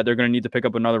think that they're going to need to pick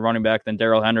up another running back than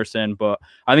Darrell Henderson, but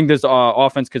I think this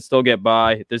offense could still get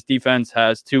by. This defense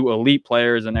has 2 elite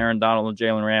players in Aaron Donald and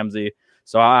Jalen Ramsey.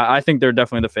 So I think they're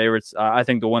definitely the favorites. I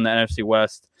think they'll win the NFC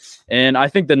West. And I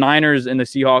think the Niners and the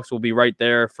Seahawks will be right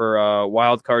there for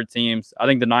wild card teams. I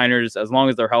think the Niners, as long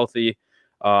as they're healthy,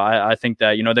 I think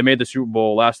that, they made the Super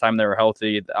Bowl last time they were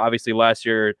healthy. Obviously, last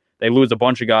year, they lose a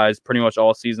bunch of guys pretty much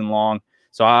all season long.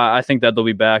 So I think that they'll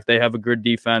be back. They have a good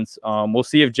defense. We'll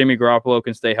see if Jimmy Garoppolo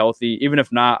can stay healthy. Even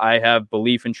if not, I have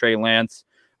belief in Trey Lance.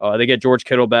 They get George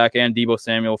Kittle back and Deebo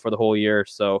Samuel for the whole year.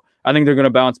 So I think they're going to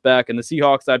bounce back. And the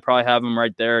Seahawks, I'd probably have them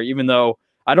right there, even though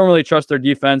I don't really trust their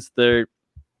defense. Their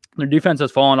defense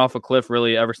has fallen off a cliff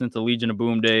really ever since the Legion of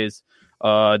Boom days.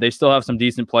 They still have some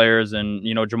decent players and,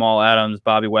 Jamal Adams,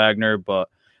 Bobby Wagner, but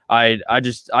I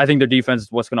think their defense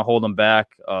is what's going to hold them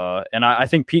back. And I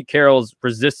think Pete Carroll's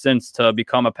resistance to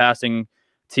become a passing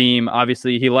team,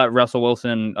 obviously he let Russell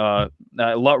Wilson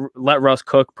let Russ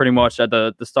cook pretty much at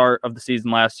the start of the season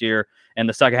last year, and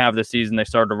the second half of the season they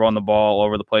started to run the ball all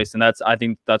over the place, and I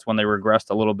think that's when they regressed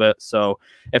a little bit. So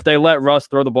if they let Russ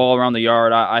throw the ball around the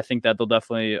yard, I think that they'll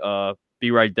definitely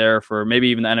be right there for maybe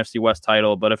even the NFC West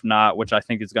title. But if not, which I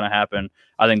think is going to happen,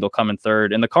 I think they'll come in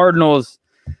third. And the Cardinals,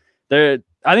 I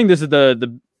think this is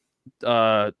the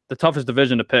toughest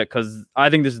division to pick, because I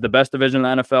think this is the best division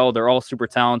in the NFL. They're all super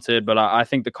talented, but I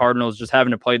think the Cardinals just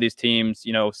having to play these teams,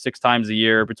 6 times a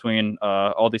year between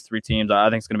all these 3 teams, I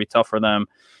think it's going to be tough for them.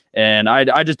 And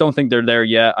I just don't think they're there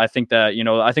yet. I think that,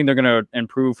 I think they're going to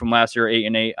improve from last year,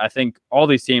 8-8. I think all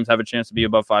these teams have a chance to be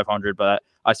above 500, but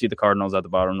I see the Cardinals at the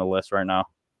bottom of the list right now.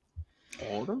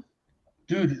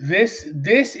 Dude, this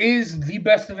is the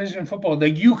best division in football.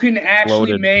 Like, you can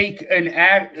actually make an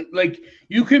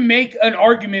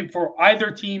argument for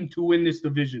either team to win this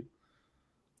division.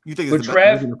 You think it's the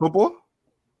best division in football?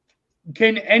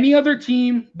 Can any other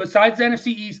team besides the NFC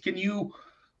East, can you,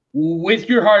 with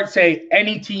your heart, say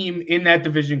any team in that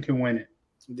division can win it?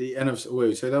 The NFC.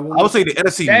 Wait, say that one. I would say the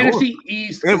NFC North. NFC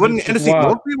East. And wouldn't the NFC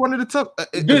North be one of the top?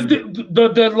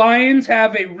 The Lions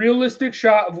have a realistic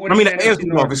shot of winning. I mean, the AFC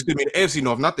North. Excuse me, the AFC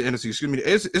North, not the NFC. Excuse me.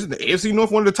 Isn't the AFC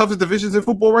North one of the toughest divisions in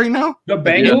football right now? The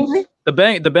Bengals. Yeah. The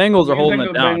Bengals are holding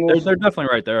it down. They're definitely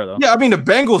right there, though. Yeah, I mean the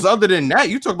Bengals. Other than that,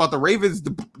 you talk about the Ravens,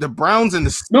 the Browns, and the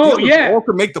Steelers. No, yeah, all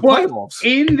can make the playoffs.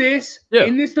 In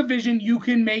this division, you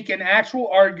can make an actual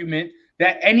argument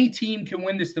that any team can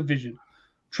win this division.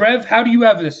 Trev, how do you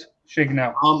have this shaken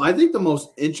out? I think the most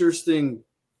interesting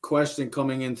question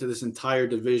coming into this entire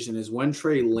division is when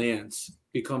Trey Lance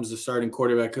becomes the starting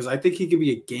quarterback, because I think he could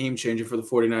be a game changer for the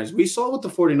 49ers. We saw what the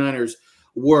 49ers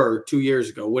were 2 years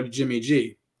ago with Jimmy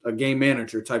G, a game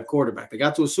manager type quarterback. They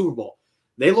got to a Super Bowl.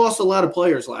 They lost a lot of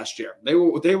players last year. They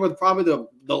were probably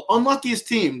the unluckiest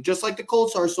team, just like the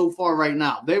Colts are so far right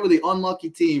now. They were the unlucky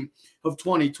team of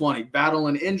 2020,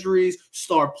 battling injuries,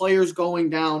 star players going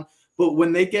down. But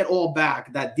when they get all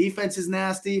back, that defense is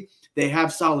nasty. They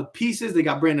have solid pieces. They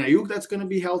got Brandon Ayuk that's going to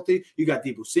be healthy. You got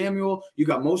Deebo Samuel. You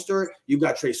got Mostert. You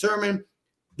got Trey Sermon.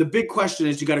 The big question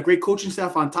is you got a great coaching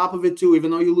staff on top of it too.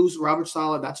 Even though you lose Robert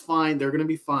Saleh, that's fine. They're going to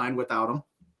be fine without him.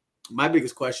 My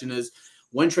biggest question is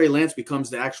when Trey Lance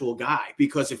becomes the actual guy.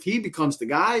 Because if he becomes the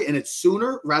guy and it's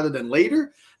sooner rather than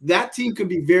later, that team could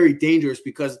be very dangerous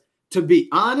because, to be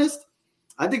honest,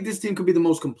 I think this team could be the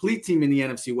most complete team in the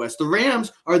NFC West. The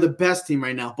Rams are the best team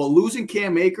right now, but losing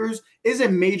Cam Akers is a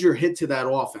major hit to that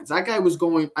offense. That guy was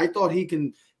I thought he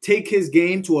can take his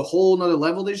game to a whole nother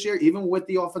level this year, even with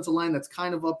the offensive line that's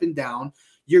kind of up and down.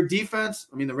 Your defense,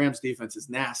 I mean, the Rams defense is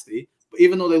nasty.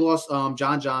 Even though they lost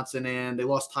John Johnson and they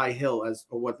lost Ty Hill is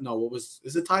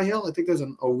it Ty Hill? I think there's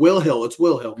Will Hill. It's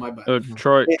Will Hill, my bad.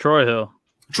 Troy Hill.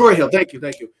 Troy Hill, thank you.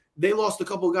 They lost a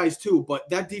couple of guys too, but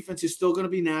that defense is still going to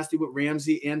be nasty with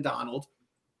Ramsey and Donald.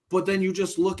 But then you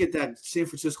just look at that San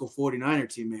Francisco 49er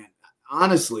team, man.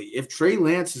 Honestly, if Trey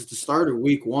Lance is the starter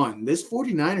week one, this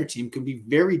 49er team can be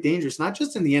very dangerous, not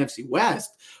just in the NFC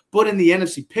West, but in the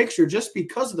NFC picture, just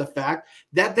because of the fact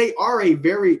that they are a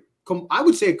very I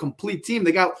would say a complete team.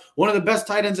 They got one of the best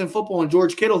tight ends in football in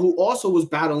George Kittle, who also was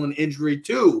battling injury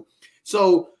too.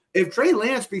 So if Trey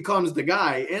Lance becomes the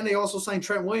guy, and they also signed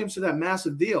Trent Williams to that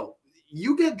massive deal,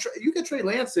 you get Trey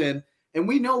Lance in, and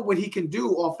we know what he can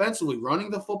do offensively, running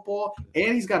the football,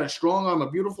 and he's got a strong arm, a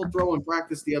beautiful throw in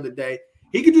practice the other day.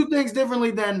 He can do things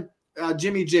differently than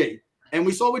Jimmy G. And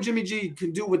we saw what Jimmy G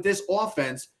can do with this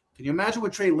offense. Can you imagine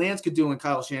what Trey Lance could do in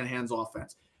Kyle Shanahan's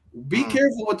offense? Be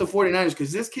careful with the 49ers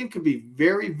because this kid could be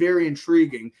very, very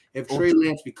intriguing if Trey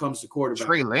Lance becomes the quarterback.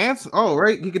 Trey Lance? Oh,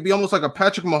 right. He could be almost like a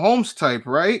Patrick Mahomes type,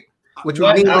 right? Which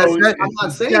would mean I'm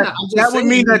not saying that. That would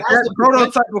mean that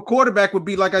prototype of quarterback would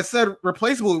be, like I said,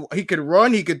 replaceable. He could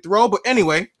run, he could throw. But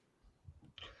anyway,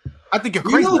 I think you're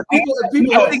crazy. I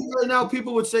think right now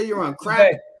people would say you're on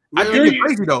crack. I think you're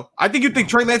crazy, though. I think you think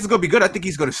Trey Lance is going to be good. I think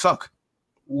he's going to suck.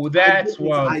 Well, that's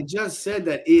why I just said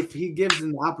that if he gives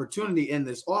them the opportunity in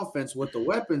this offense with the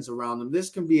weapons around him, this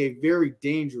can be a very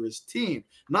dangerous team.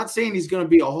 I'm not saying he's going to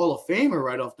be a Hall of Famer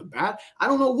right off the bat. I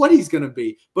don't know what he's going to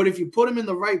be, but if you put him in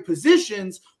the right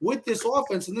positions with this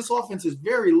offense, and this offense is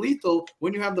very lethal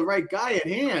when you have the right guy at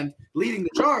hand leading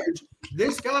the charge,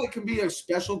 this guy can be a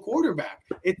special quarterback.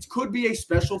 It could be a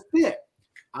special fit.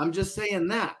 I'm just saying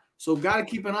that. So got to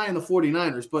keep an eye on the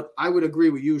 49ers, but I would agree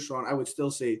with you, Sean. I would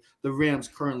still say the Rams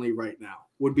currently right now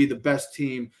would be the best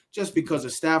team just because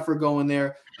of Stafford going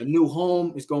there. A new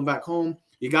home is going back home.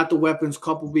 You got the weapons,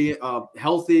 couple be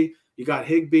healthy. You got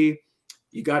Higbee.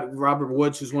 You got Robert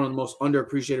Woods, who's one of the most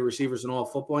underappreciated receivers in all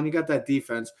football, and you got that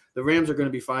defense. The Rams are going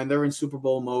to be fine. They're in Super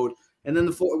Bowl mode. And then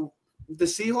the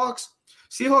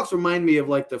Seahawks remind me of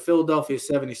like the Philadelphia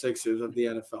 76ers of the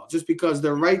NFL, just because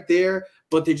they're right there,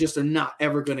 but they just are not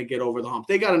ever going to get over the hump.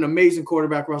 They got an amazing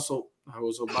quarterback, Russell. I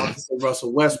was about to say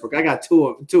Russell Westbrook. I got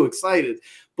too excited.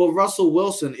 But Russell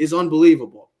Wilson is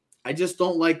unbelievable. I just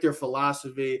don't like their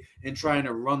philosophy in trying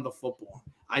to run the football.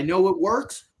 I know it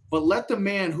works, but let the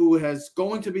man who is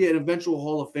going to be an eventual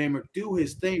Hall of Famer do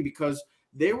his thing, because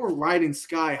they were riding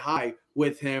sky high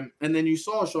with him. And then you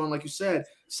saw, Sean, like you said,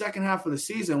 second half of the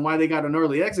season, why they got an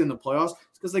early exit in the playoffs,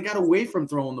 it's because they got away from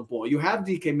throwing the ball. You have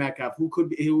DK Metcalf, who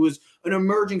was an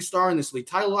emerging star in this league.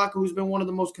 Tyler Lockett, who's been one of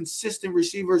the most consistent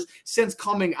receivers since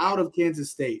coming out of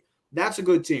Kansas State. That's a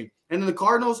good team. And then the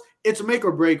Cardinals, it's a make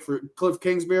or break for Cliff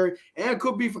Kingsbury, and it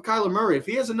could be for Kyler Murray. If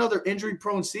he has another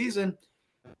injury-prone season,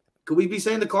 could we be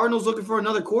saying the Cardinals looking for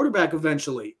another quarterback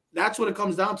eventually? That's what it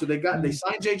comes down to. They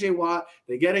signed J.J. Watt.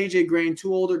 They get A.J. Green,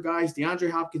 two older guys, DeAndre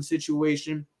Hopkins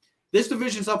situation. This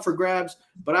division's up for grabs,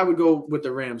 but I would go with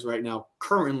the Rams right now,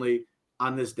 currently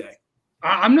on this day.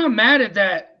 I'm not mad at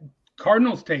that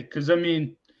Cardinals take because, I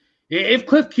mean, If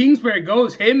Cliff Kingsbury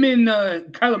goes, him and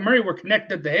Kyler Murray were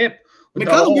connected at the hip with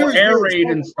the Kyler whole Murray's air very raid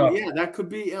smart, and stuff. Yeah, that could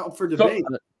be up for debate.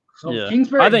 So yeah.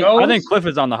 Kingsbury I think goes, Cliff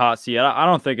is on the hot seat. I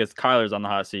don't think it's Kyler's on the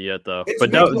hot seat yet, though. It's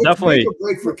But definitely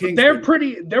for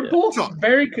Kingsbury. they're both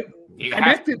very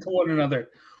connected to one another.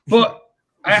 But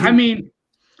I mean,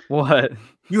 what?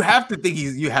 You have to think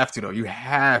you have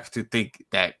to think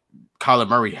that Kyler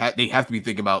Murray they have to be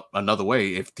thinking about another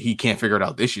way if he can't figure it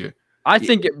out this year. I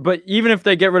think, but even if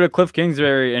they get rid of Cliff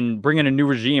Kingsbury and bring in a new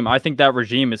regime, I think that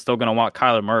regime is still going to want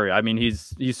Kyler Murray. I mean,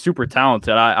 he's super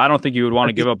talented. I don't think you would want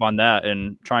to give up on that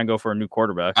and try and go for a new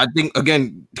quarterback. I think,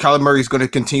 again, Kyler Murray is going to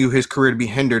continue his career to be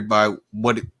hindered by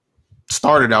what it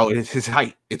started out as his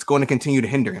height. It's going to continue to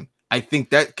hinder him. I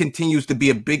think that continues to be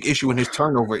a big issue in his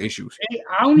turnover issues.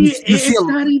 It's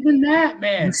not even that,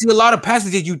 man. You see a lot of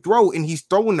passes that you throw, and he's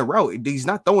throwing the route. He's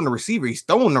not throwing the receiver. He's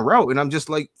throwing the route, and I'm just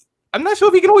like, I'm not sure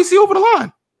if he can always see over the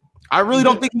line. I really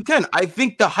don't think he can. I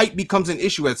think the height becomes an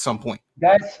issue at some point.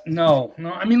 No.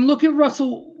 I mean, look at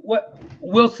Russell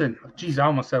Wilson. Jeez, I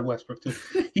almost said Westbrook too.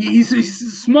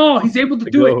 He's small. He's able to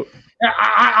do it.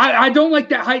 I don't like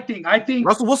that height thing. I think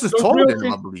Russell Wilson's taller than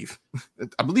him, I believe.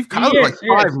 I believe Kyler's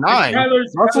like 5'9".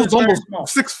 Russell's almost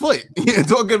 6 foot. You're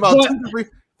talking about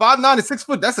 5'9" and 6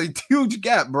 foot. That's a huge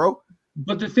gap, bro.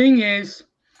 But the thing is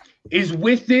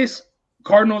with this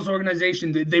Cardinals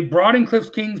organization, they brought in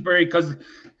Cliff Kingsbury because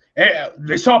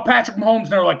they saw Patrick Mahomes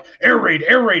and they're like, air raid.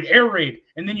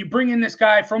 And then you bring in this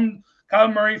guy from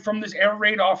Kyler Murray from this air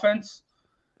raid offense.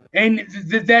 And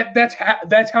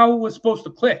that's how it was supposed to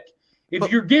click.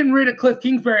 If you're getting rid of Cliff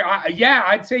Kingsbury,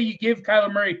 I'd say you give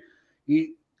Kyler Murray a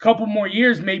couple more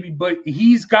years maybe, but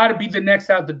he's got to be the next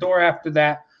out the door after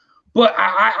that. But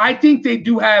I think they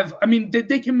do have – I mean,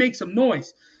 they can make some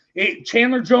noise.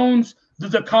 Chandler Jones,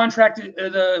 the contract,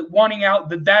 the wanting out,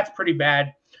 that's pretty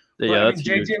bad. Yeah, that's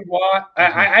J.J. Watt.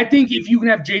 I think if you can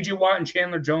have J.J. Watt and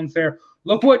Chandler Jones there,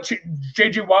 look what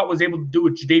J.J. Watt was able to do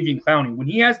with Jadeveon Clowney. When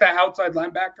he has that outside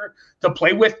linebacker to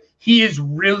play with, he is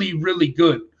really, really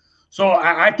good. So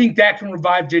I think that can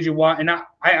revive J.J. Watt, and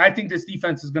I think this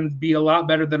defense is going to be a lot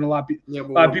better than a lot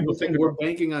of people think. We're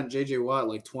banking on J.J. Watt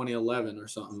like 2011 or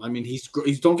something. I mean, he's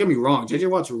don't get me wrong, J.J.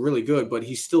 Watt's really good, but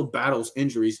he still battles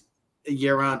injuries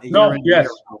year out. No,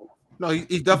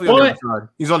 he's definitely on the other side.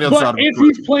 He's on the other side. But if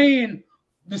he's playing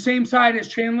the same side as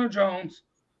Chandler Jones,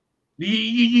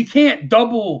 you can't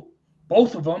double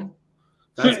both of them.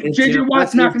 J.J.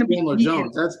 Watt's not going to be Chandler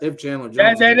Jones. That's if Chandler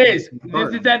Jones.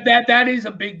 That is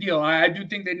a big deal. I do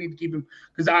think they need to keep him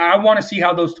because I want to see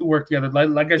how those two work together.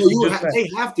 Like I just said, they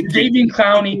have to. Jadeveon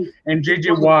Clowney and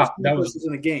J.J. Watt. That was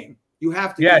in the game. You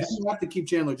have to. Yes. You have to keep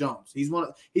Chandler Jones. He's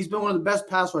been one of the best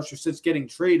pass rushers since getting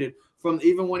traded from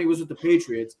even when he was with the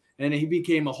Patriots, and he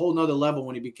became a whole nother level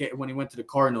when he went to the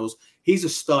Cardinals. He's a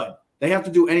stud. They have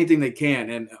to do anything they can.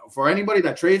 And for anybody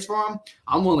that trades for him,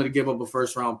 I'm willing to give up a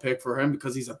first-round pick for him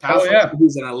because he's a pass rusher.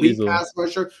 He's an elite pass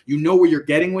rusher. You know where you're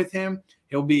getting with him.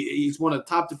 He's one of the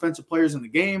top defensive players in the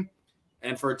game.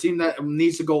 And for a team that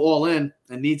needs to go all in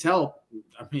and needs help,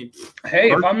 I mean,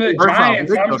 hey, if I'm the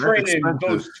Giants, I'm trading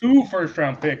those 2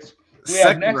 first-round picks we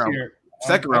have next year.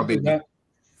 Second-round, baby.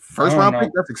 First-round pick,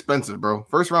 that's expensive, bro.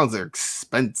 First rounds are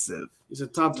expensive. He's a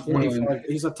top 25.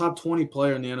 He's a top 20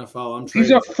 player in the NFL.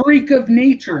 He's a freak of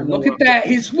nature. Look at that.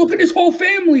 Look at his whole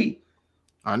family.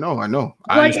 I know.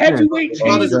 Like heavyweight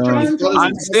champions. I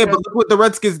understand, but look what the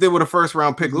Redskins did with a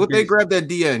first-round pick. Look, they grabbed that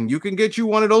DN. You can get you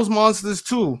one of those monsters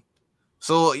too.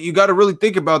 So you got to really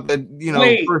think about that.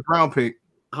 First-round pick.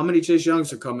 How many Chase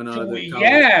Youngs are coming out of the college?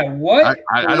 Yeah, what?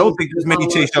 I don't think there's many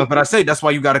Chase Youngs, but I say that's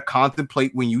why you got to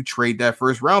contemplate when you trade that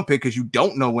first-round pick because you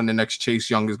don't know when the next Chase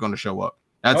Young is going to show up.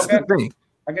 That's the thing.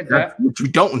 I get that. What you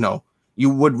don't know. You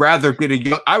would rather get a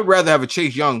young. I would rather have a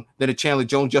Chase Young than a Chandler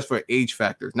Jones just for age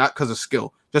factor, not because of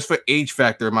skill, just for age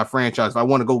factor in my franchise. If I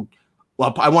want to go,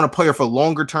 I want a player for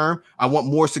longer term. I want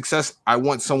more success. I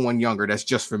want someone younger. That's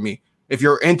just for me. If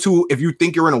you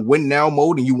think you're in a win now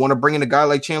mode and you want to bring in a guy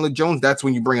like Chandler Jones, that's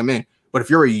when you bring him in. But if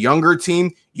you're a younger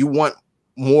team, you want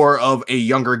more of a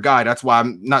younger guy. That's why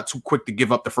I'm not too quick to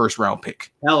give up the first round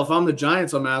pick. Hell, if I'm the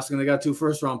Giants, I'm asking. They got 2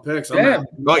 first round picks. If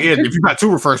you got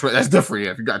 2 first round, that's different.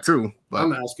 Yeah, if you got 2, but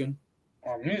I'm asking.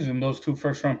 I'm using those 2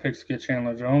 first round picks to get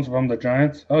Chandler Jones if I'm the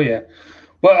Giants. Oh yeah,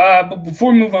 but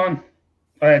before we move on,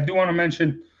 I do want to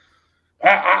mention.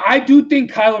 I do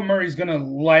think Kyler Murray is going to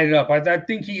light it up. I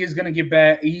think he is going to get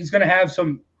back. He's going to have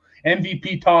some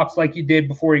MVP talks like he did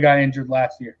before he got injured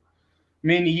last year. I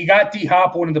mean, you got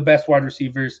D-Hop, one of the best wide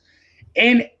receivers.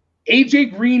 And A.J.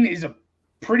 Green is a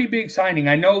pretty big signing.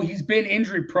 I know he's been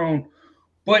injury prone,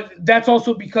 but that's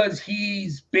also because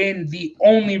he's been the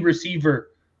only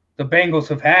receiver the Bengals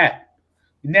have had.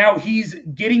 Now he's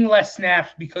getting less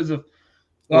snaps because of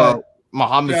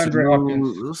Muhammad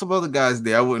Sanu, some other guys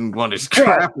there. I wouldn't want to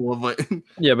scrap one, but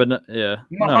Muhammad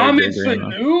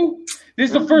Sanu. This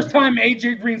is the first time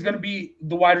AJ Green's going to be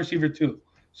the wide receiver too,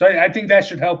 so I think that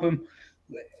should help him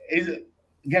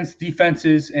against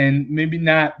defenses and maybe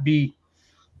not get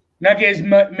as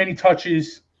many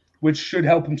touches, which should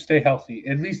help him stay healthy.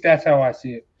 At least that's how I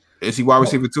see it. Is he wide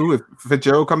receiver 2 if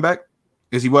Fitzgerald come back?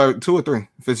 Is he wide 2 or 3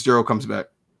 if Fitzgerald comes back?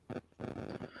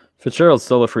 Fitzgerald's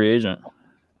still a free agent.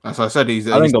 That's what I said. I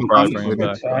think they'll probably bring him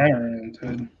back.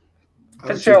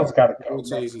 Fitzgerald's got to go. I would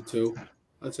say he's a 2.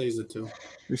 I'd say he's a 2.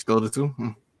 He's still the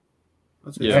 2?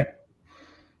 Yeah.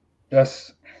 I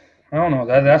don't know.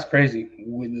 That's crazy.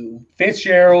 With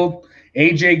Fitzgerald,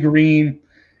 AJ Green,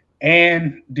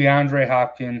 and DeAndre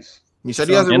Hopkins. He said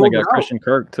he hasn't rolled out. Christian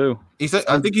Kirk too. He said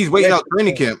I think he's waiting out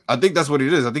training camp. I think that's what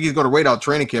it is. I think he's going to wait out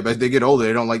training camp. As they get older,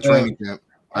 they don't like training camp.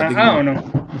 I don't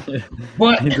know.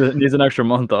 But needs an extra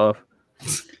month off.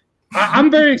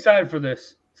 I'm very excited for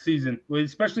this season,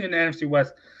 especially in the NFC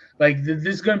West. Like this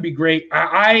is going to be great.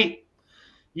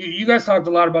 You guys talked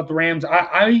a lot about the Rams.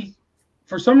 I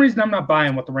for some reason I'm not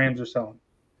buying what the Rams are selling.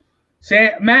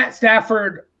 Matt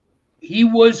Stafford, he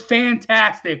was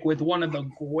fantastic with one of the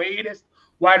greatest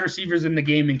wide receivers in the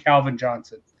game in Calvin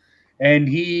Johnson, and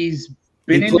he's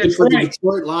been in Detroit. For the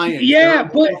Detroit Lions. Yeah,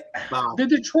 but the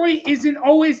Detroit isn't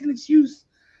always an excuse.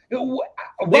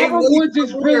 Robert Woods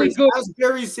is really good. Ask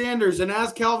Barry Sanders and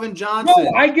ask Calvin Johnson.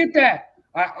 No, I get that.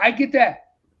 I get that.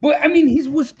 But I mean, he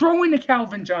was throwing to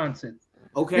Calvin Johnson.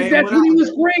 Okay, that's when he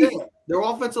was great. Their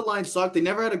offensive line sucked. They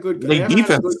never had a good. Their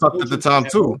defense sucked at the time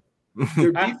too.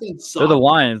 Their defense sucked. They're the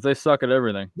Lions. They suck at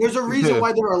everything. There's a reason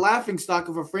why they're a laughingstock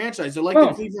of a franchise. They're like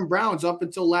the Cleveland Browns up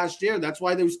until last year. That's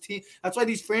why That's why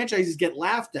these franchises get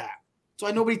laughed at. That's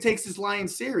why nobody takes this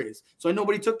Lions serious. That's why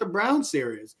nobody took the Browns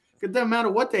serious. It doesn't matter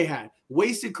what they had.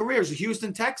 Wasted careers. The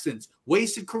Houston Texans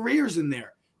wasted careers in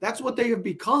there. That's what they have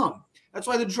become. That's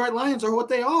why the Detroit Lions are what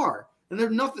they are. And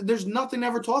there's nothing to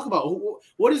ever talk about.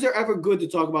 What is there ever good to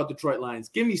talk about Detroit Lions?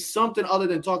 Give me something other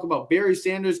than talk about Barry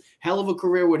Sanders, hell of a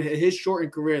career with his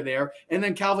shortened career there, and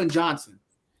then Calvin Johnson.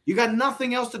 You got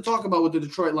nothing else to talk about with the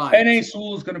Detroit Lions. N.A.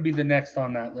 Sewell is going to be the next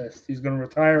on that list. He's going to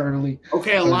retire early.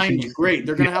 Okay, alignment. Great.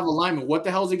 They're going to have alignment. What the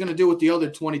hell is he going to do with the other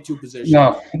 22 positions?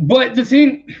 No. But the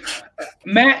thing,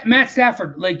 Matt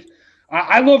Stafford, like,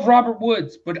 I love Robert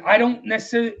Woods, but I don't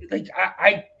necessarily – like,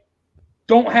 I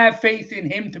don't have faith in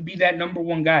him to be that number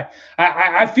one guy.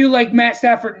 I feel like Matt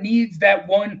Stafford needs that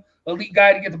one elite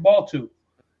guy to get the ball to.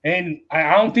 And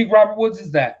I don't think Robert Woods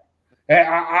is that.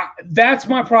 That's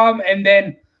my problem. And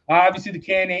then obviously the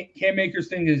Cam Akers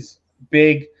thing is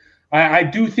big. I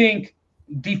do think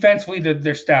defensively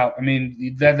they're stout. I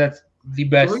mean, that's the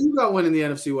best. Who you got winning the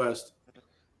NFC West?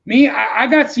 Me, I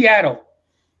got Seattle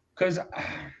because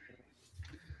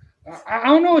I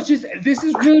don't know. It's just this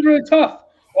is really, really tough.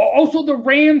 Also, the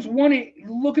Rams won it.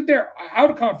 Look at their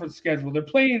out-of-conference schedule. They're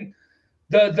playing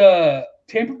the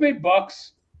Tampa Bay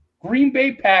Bucks, Green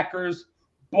Bay Packers,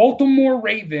 Baltimore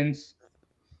Ravens.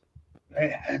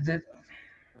 I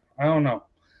don't know.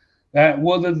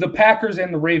 The Packers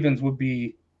and the Ravens would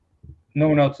be – no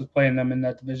one else is playing them in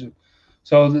that division.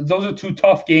 So those are two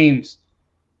tough games.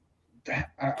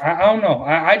 I don't know.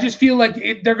 I just feel like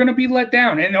they're going to be let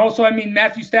down. And also, I mean,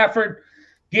 Matthew Stafford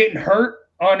getting hurt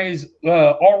on his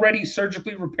already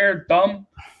surgically repaired thumb,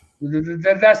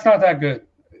 that's not that good.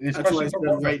 That's why I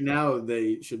said right now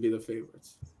they should be the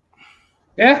favorites.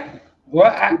 Yeah.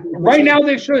 Well, right now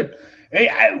they should.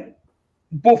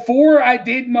 Before I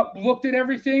looked at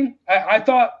everything, I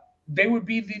thought they would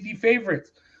be the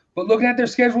favorites. But looking at their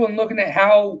schedule and looking at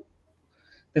how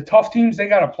the tough teams they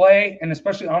got to play, and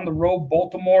especially on the road,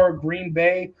 Baltimore, Green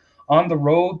Bay, on the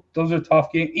road, those are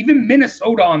tough games. Even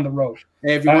Minnesota on the road.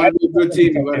 Hey, if you want to be a good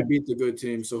team, you got to beat the good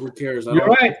team. So who cares? You're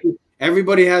right.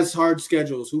 Everybody has hard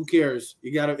schedules. Who cares?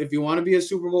 You got to. If you want to be a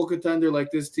Super Bowl contender like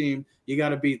this team, you got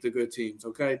to beat the good teams.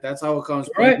 Okay, that's how it comes.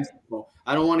 Right.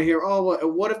 I don't want to hear. Oh,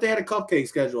 what if they had a cupcake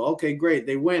schedule? Okay, great.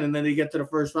 They win, and then they get to the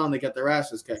first round, they get their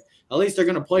asses kicked. At least they're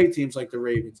going to play teams like the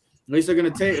Ravens. At least they're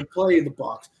going to play the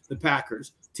Bucs, the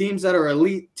Packers, teams that are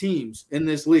elite teams in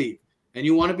this league. And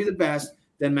you want to be the best,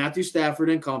 then Matthew Stafford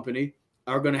and company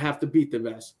are going to have to beat the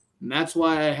best. And that's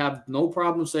why I have no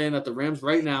problem saying that the Rams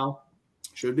right now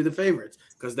should be the favorites,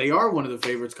 because they are one of the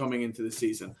favorites coming into the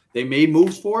season. They made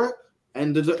moves for it,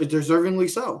 and deservingly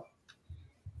so.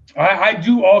 I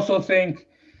do also think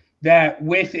that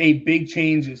with a big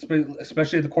change,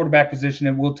 especially at the quarterback position,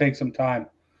 it will take some time.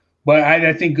 But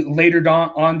I think later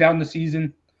on down the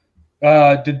season,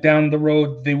 down the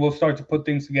road, they will start to put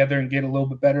things together and get a little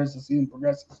bit better as the season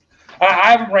progresses.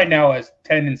 I have them right now as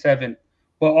 10-7,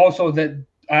 but also that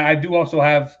I do also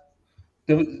have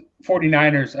the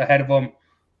 49ers ahead of them,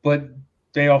 but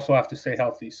they also have to stay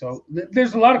healthy. So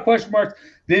there's a lot of question marks.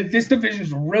 This division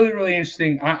is really, really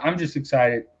interesting. I'm just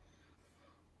excited.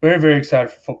 Very, very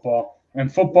excited for football.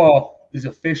 And football is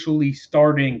officially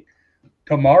starting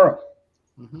tomorrow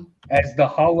as the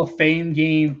Hall of Fame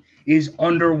game is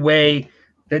underway.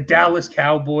 The Dallas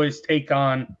Cowboys take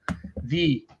on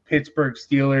the Pittsburgh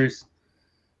Steelers.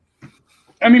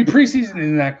 I mean, preseason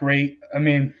isn't that great. I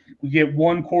mean, we get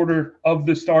one quarter of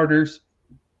the starters.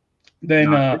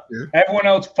 Then everyone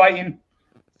else fighting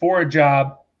for a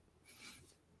job.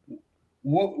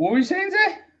 What were you saying,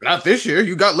 Zay? Not this year.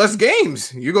 You got less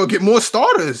games. You're gonna get more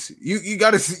starters. You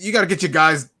gotta get your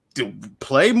guys to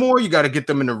play more. You gotta get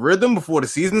them in a rhythm before the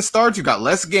season starts. You got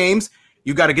less games.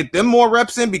 You gotta get them more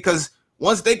reps in because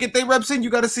once they get their reps in, you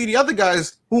gotta see the other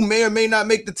guys who may or may not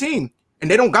make the team. And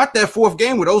they don't got that fourth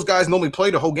game where those guys normally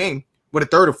play the whole game. Where the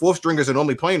third or fourth stringers are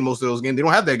normally playing most of those games. They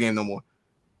don't have that game no more.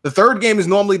 The third game is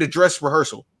normally the dress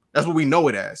rehearsal. That's what we know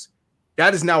it as.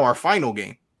 That is now our final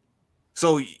game.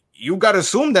 So you got to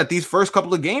assume that these first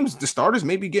couple of games, the starters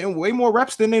may be getting way more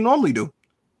reps than they normally do.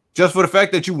 Just for the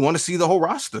fact that you want to see the whole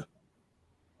roster.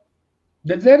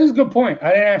 That is a good point. I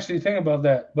didn't actually think about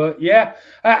that. But, yeah,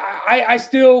 I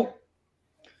still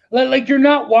 – like you're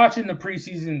not watching the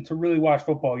preseason to really watch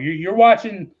football. You're not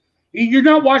watching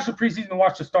the preseason to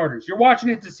watch the starters. You're watching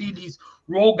it to see these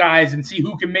role guys and see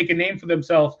who can make a name for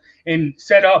themselves and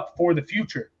set up for the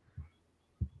future.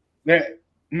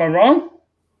 Am I wrong?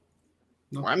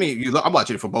 No. I mean, I'm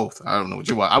watching it for both. I don't know what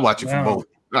you want. I watch it for both.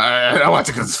 I watch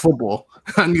it because it's football.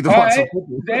 I need to watch some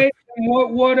football. Dave,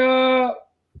 what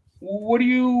are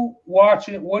you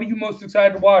watching? What are you most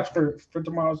excited to watch for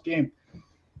tomorrow's game?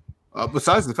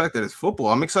 Besides the fact that it's football,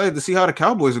 I'm excited to see how the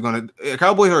Cowboys are going to.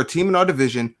 Cowboys are a team in our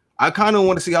division. I kind of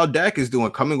want to see how Dak is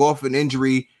doing, coming off an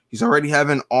injury. He's already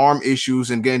having arm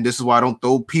issues. And again, this is why I don't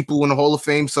throw people in the Hall of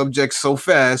Fame subjects so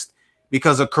fast,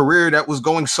 because a career that was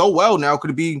going so well now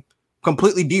could be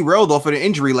completely derailed off of an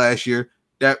injury last year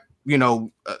that,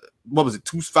 what was it,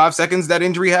 5 seconds that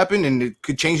injury happened, and it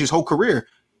could change his whole career.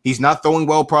 He's not throwing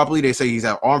well properly. They say he's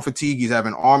had arm fatigue. He's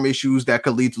having arm issues that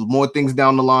could lead to more things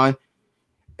down the line.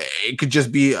 It could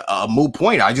just be a moot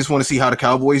point. I just want to see how the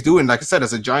Cowboys do. And like I said,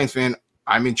 as a Giants fan,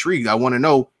 I'm intrigued. I want to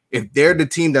know if they're the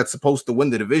team that's supposed to win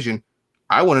the division.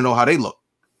 I want to know how they look.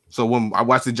 So when I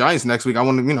watch the Giants next week, I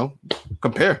want to,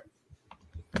 compare.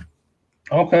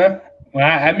 Okay.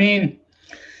 Well, I mean,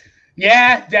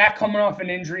 yeah, Dak coming off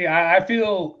an injury. I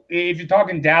feel if you're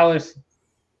talking Dallas,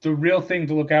 the real thing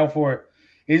to look out for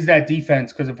is that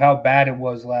defense because of how bad it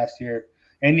was last year.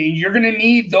 And you're going to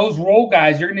need those role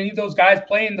guys. You're going to need those guys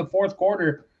playing the fourth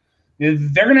quarter. They're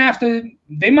going to have to –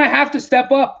 they might have to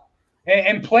step up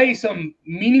and play some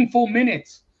meaningful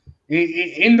minutes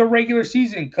in the regular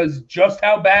season because just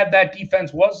how bad that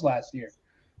defense was last year.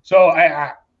 So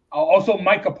I also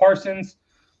Micah Parsons,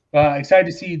 excited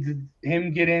to see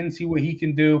him get in, see what he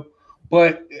can do.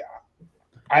 But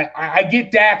I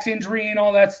get Dak's injury and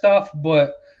all that stuff,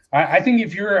 but I think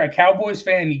if you're a Cowboys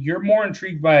fan, you're more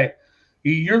intrigued by –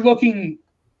 you're looking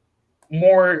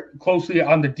more closely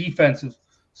on the defensive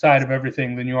side of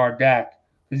everything than you are Dak.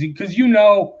 Because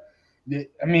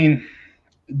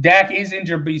Dak is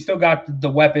injured, but he still got the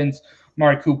weapons,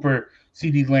 Amari Cooper,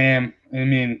 CeeDee Lamb. I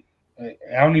mean,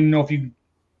 I don't even know if you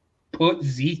put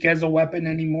Zeke as a weapon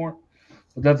anymore.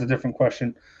 But that's a different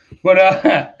question.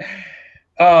 But,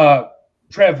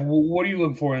 Trev, what are you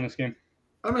looking for in this game?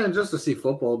 I mean, just to see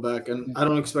football back, and I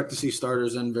don't expect to see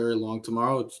starters in very long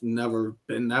tomorrow. It's never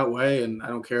been that way, and I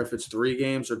don't care if it's 3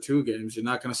 games or 2 games. You're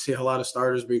not going to see a lot of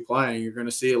starters be playing. You're going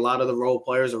to see a lot of the role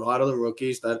players or a lot of the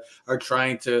rookies that are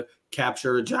trying to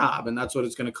capture a job, and that's what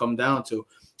it's going to come down to.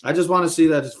 I just want to see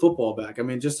that it's football back. I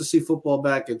mean, just to see football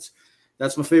back,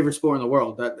 that's my favorite sport in the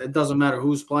world. That it doesn't matter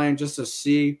who's playing, just to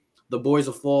see the boys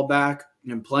of fall back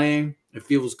and playing, it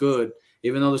feels good.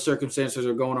 Even though the circumstances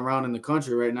are going around in the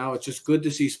country right now, it's just good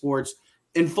to see sports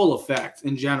in full effect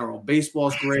in general.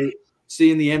 Baseball's great.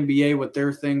 Seeing the NBA with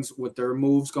their things, with their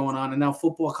moves going on, and now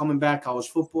football coming back, college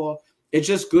football. It's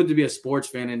just good to be a sports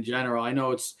fan in general. I know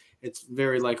it's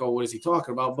very like, oh, what is he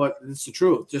talking about? But it's the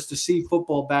truth. Just to see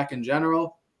football back in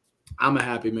general, I'm a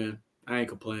happy man. I ain't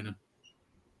complaining.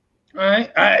 All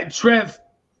right. Trev,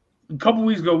 a couple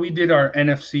weeks ago, we did our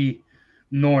NFC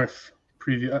North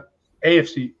preview,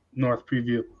 AFC North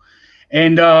preview.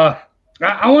 And I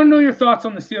want to know your thoughts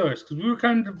on the Steelers because we were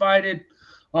kind of divided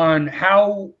on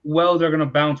how well they're going to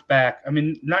bounce back. I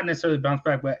mean, not necessarily bounce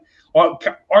back, but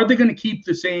are they going to keep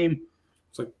the same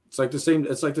It's like the same.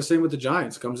 It's like the same with the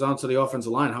Giants. It comes down to the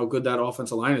offensive line. How good that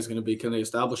offensive line is going to be. Can they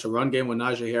establish a run game with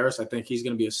Najee Harris? I think he's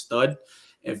going to be a stud.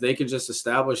 If they can just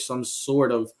establish some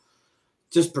sort of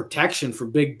just protection for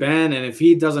Big Ben, and if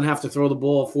he doesn't have to throw the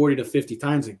ball 40 to 50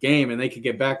 times a game, and they could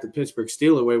get back to Pittsburgh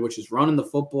Steelers way, which is running the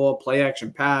football, play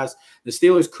action pass, the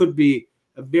Steelers could be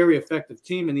a very effective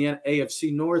team in the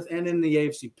AFC North and in the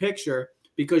AFC picture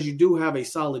because you do have a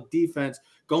solid defense.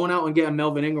 Going out and getting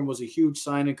Melvin Ingram was a huge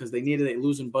signing because they needed it,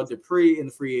 losing Bud Dupree in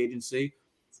the free agency.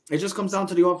 It just comes down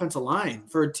to the offensive line.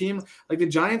 For a team like the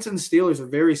Giants and the Steelers are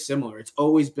very similar. It's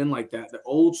always been like that. The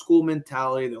old school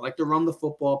mentality. They like to run the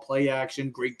football, play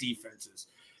action, great defenses.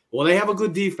 Well, they have a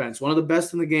good defense, one of the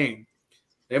best in the game.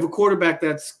 They have a quarterback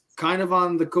that's kind of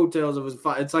on the coattails of his –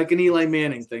 it's like an Eli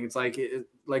Manning thing. It's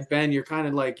like Ben, you're kind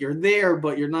of like you're there,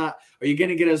 but you're not – are you going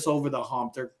to get us over the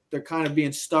hump? They're kind of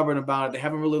being stubborn about it. They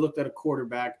haven't really looked at a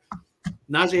quarterback.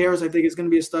 Najee Harris, I think, is going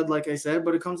to be a stud, like I said,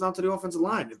 but it comes down to the offensive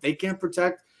line. If they can't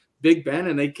protect Big Ben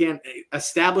and they can't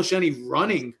establish any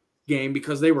running game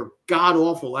because they were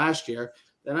god-awful last year,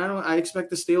 then I expect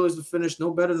the Steelers to finish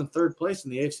no better than third place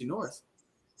in the AFC North.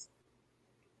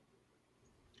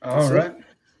 All right.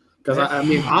 Because, I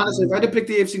mean, honestly, if I had to pick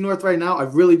the AFC North right now, I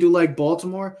really do like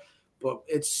Baltimore. But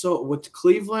it's so – with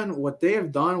Cleveland, what they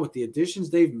have done with the additions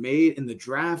they've made in the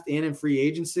draft and in free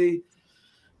agency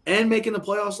and making the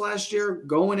playoffs last year,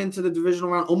 going into the divisional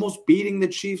round, almost beating the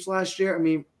Chiefs last year. I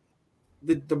mean,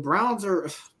 the Browns are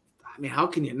 – I mean, how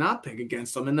can you not pick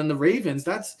against them? And then the Ravens,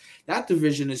 that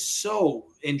division is so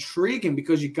intriguing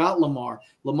because you got Lamar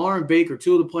and Baker,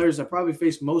 two of the players that probably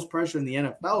face most pressure in the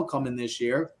NFL coming this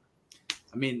year.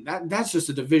 I mean, that's just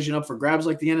a division up for grabs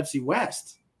like the NFC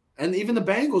West. And even the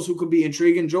Bengals, who could be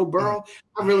intriguing. Joe Burrow,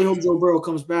 I really hope Joe Burrow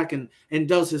comes back and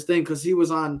does his thing because he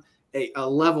was on a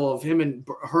level of him and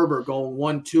Herbert going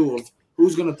 1-2 of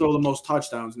who's going to throw the most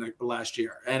touchdowns last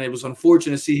year. And it was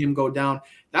unfortunate to see him go down.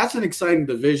 That's an exciting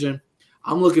division.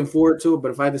 I'm looking forward to it,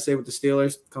 but if I had to say with the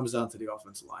Steelers, it comes down to the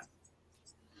offensive line.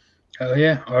 Oh,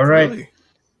 yeah. All right. Really?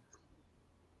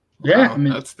 Yeah. Wow, I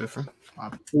mean, that's different.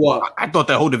 What? I thought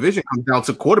that whole division comes down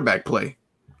to quarterback play.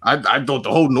 I thought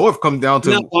the whole North comes down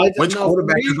to which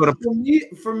quarterback is going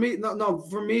to.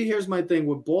 For me, here's my thing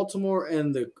with Baltimore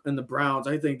and the Browns.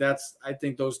 I think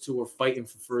those two are fighting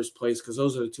for first place because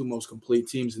those are the two most complete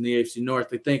teams in the AFC North.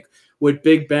 I think with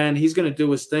Big Ben, he's going to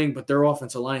do his thing, but their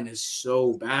offensive line is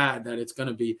so bad that it's going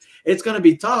to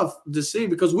be tough to see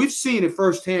because we've seen it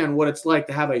firsthand what it's like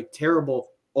to have a terrible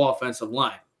offensive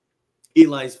line.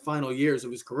 Eli's final years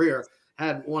of his career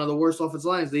had one of the worst offensive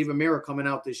lines. They even Mara coming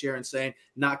out this year and saying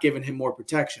not giving him more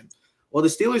protection. Well, the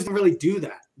Steelers didn't really do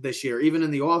that this year, even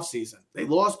in the offseason. They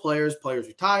lost players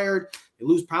retired. They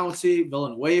lose Pouncey,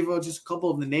 Villanueva, just a couple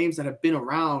of the names that have been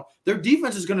around. Their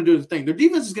defense is going to do the thing. Their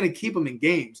defense is going to keep them in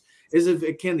games. Is if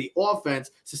it can the offense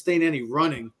sustain any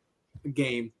running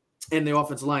game and the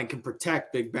offensive line can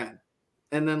protect Big Ben.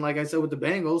 And then, like I said, with the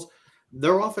Bengals,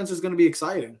 their offense is going to be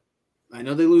exciting. I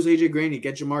know they lose A.J. Green. You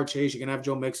get Jamar Chase. You're going to have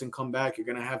Joe Mixon come back. You're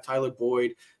going to have Tyler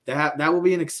Boyd. That will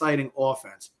be an exciting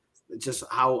offense. It's just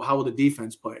how will the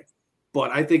defense play?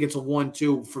 But I think it's a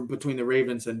 1-2 between the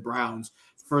Ravens and Browns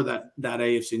for that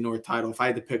AFC North title if I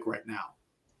had to pick right now.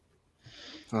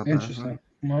 Interesting.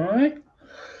 All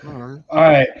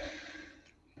right.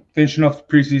 Finishing off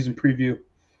the preseason preview.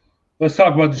 Let's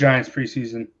talk about the Giants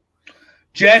preseason.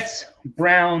 Jets,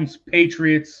 Browns,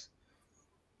 Patriots.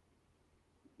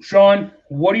 Sean,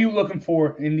 what are you looking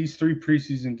for in these three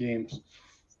preseason games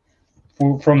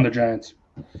from the Giants?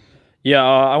 Yeah,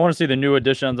 I want to see the new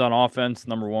additions on offense,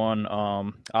 number one.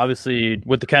 Obviously,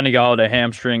 with the Kenny Golladay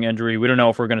hamstring injury, we don't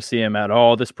know if we're going to see him at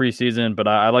all this preseason, but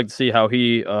I like to see how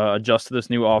he adjusts to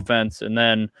this new offense. And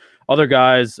then other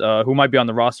guys who might be on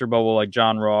the roster bubble, like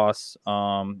John Ross,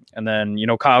 and then,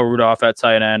 Kyle Rudolph at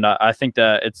tight end. I think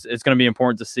that it's going to be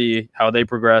important to see how they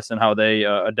progress and how they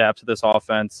adapt to this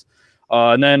offense.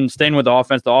 And then staying with the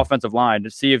offensive line, to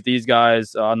see if these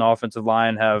guys on the offensive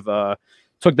line have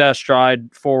took that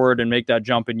stride forward and make that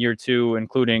jump in year two,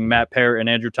 including Matt Parrott and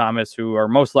Andrew Thomas, who are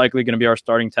most likely going to be our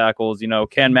starting tackles.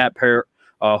 Can Matt Parrott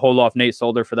hold off Nate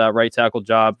Solder for that right tackle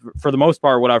job? For the most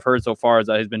part, what I've heard so far is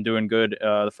that he's been doing good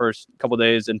the first couple of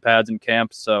days in pads and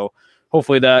camp. So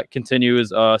hopefully that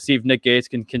continues. See if Nick Gates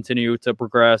can continue to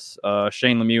progress,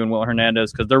 Shane Lemieux and Will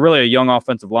Hernandez, because they're really a young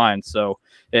offensive line. So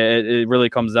it really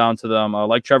comes down to them.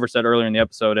 Like Trevor said earlier in the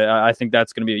episode, I think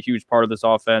that's going to be a huge part of this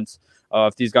offense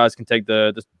if these guys can take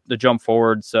the jump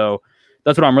forward. So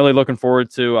that's what I'm really looking forward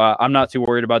to. I'm not too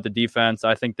worried about the defense.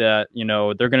 I think that,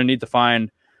 they're going to need to find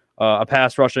a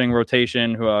pass rushing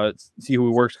rotation, see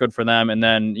who works good for them. And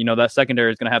then, that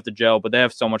secondary is going to have to gel, but they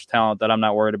have so much talent that I'm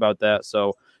not worried about that.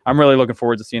 So I'm really looking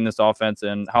forward to seeing this offense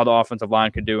and how the offensive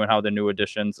line could do and how the new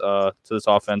additions to this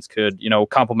offense could,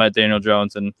 complement Daniel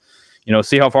Jones and,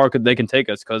 see how far they can take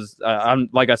us. Because I'm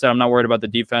like I said, I'm not worried about the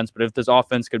defense, but if this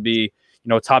offense could be,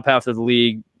 top half of the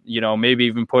league, maybe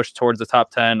even push towards the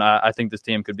top 10, I think this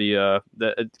team could be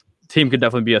the team could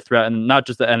definitely be a threat, and not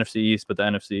just the NFC East, but the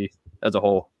NFC as a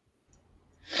whole.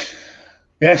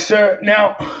 Yes, sir.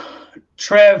 Now,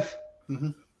 Trev,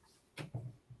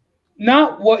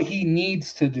 not what he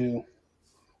needs to do,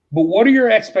 but what are your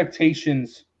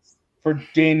expectations for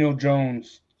Daniel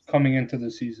Jones coming into the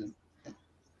season?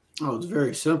 Oh, it's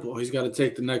very simple. He's got to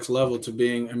take the next level to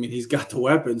being – he's got the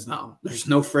weapons now. There's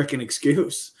no freaking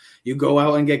excuse. You go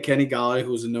out and get Kenny Golladay,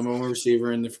 who's the number one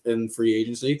receiver in free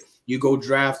agency. You go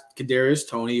draft Kadarius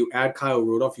Toney. You add Kyle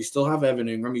Rudolph. You still have Evan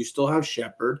Ingram. You still have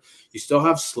Shepard. You still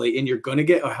have Slayton. You're going to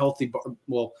get a healthy –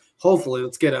 well, hopefully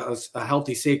let's get a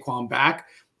healthy Saquon back.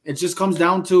 It just comes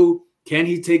down to, can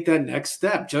he take that next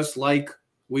step? Just like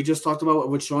we just talked about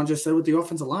what Sean just said with the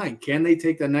offensive line. Can they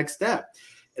take that next step?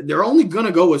 They're only going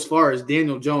to go as far as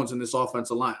Daniel Jones in this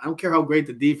offensive line. I don't care how great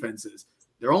the defense is.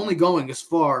 They're only going as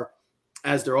far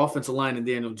as their offensive line and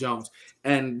Daniel Jones.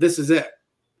 And this is it.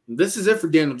 This is it for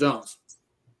Daniel Jones.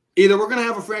 Either we're going to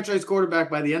have a franchise quarterback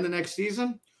by the end of next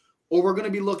season, or we're going to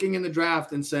be looking in the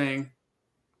draft and saying,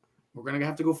 we're going to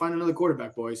have to go find another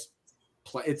quarterback, boys.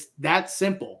 It's that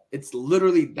simple. It's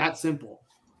literally that simple.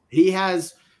 He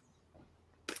has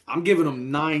 – I'm giving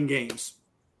him 9 games.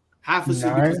 Half a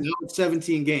season, because now it's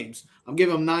 17 games. I'm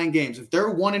giving them 9 games. If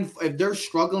they're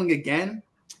struggling again,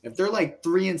 if they're like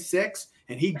 3-6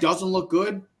 and he doesn't look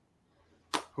good,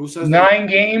 who says 9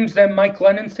 games that Mike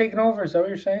Glennon's taking over? Is that what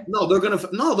you're saying? No,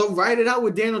 they'll ride it out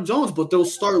with Daniel Jones, but they'll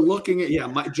start looking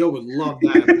at Mike Joe would love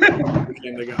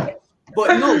that.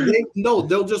 But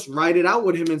they'll just ride it out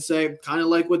with him and say, kind of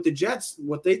like with the Jets,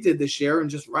 what they did this year, and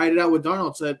just ride it out with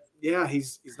Darnold. Said, yeah,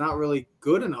 he's not really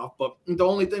good enough. But the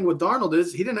only thing with Darnold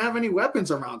is he didn't have any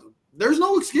weapons around him. There's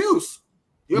no excuse.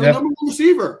 You have a number 1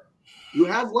 receiver. You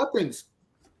have weapons.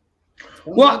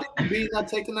 Well, not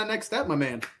taking that next step, my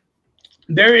man.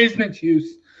 There is an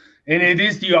excuse, and it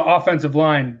is the offensive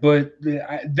line, but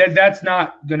that's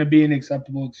not going to be an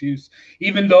acceptable excuse,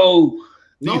 even though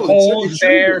the holes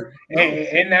there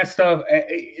and that stuff,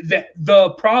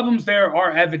 the problems there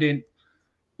are evident,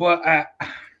 but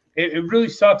it really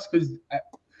sucks because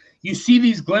you see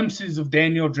these glimpses of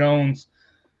Daniel Jones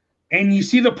and you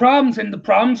see the problems, and a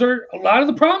lot of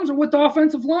the problems are with the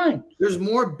offensive line. There's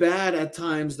more bad at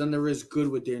times than there is good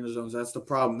with Daniel Jones. That's the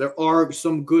problem. There are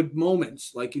some good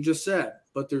moments, like you just said,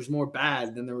 but there's more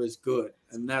bad than there is good.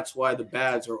 And that's why the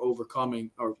bads are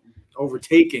overtaking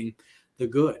the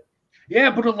good. Yeah,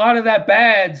 but a lot of that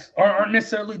bads aren't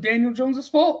necessarily Daniel Jones'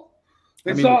 fault.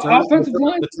 It's offensive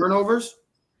line. The turnovers?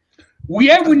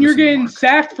 When you're getting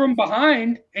sacked from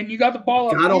behind and you got the ball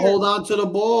up. Got to hold on to the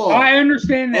ball. I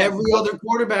understand that. Every other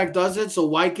quarterback does it, so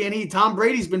why can't he? Tom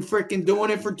Brady's been freaking doing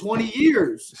it for 20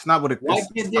 years. It's not what it is. Why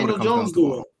can't Daniel Jones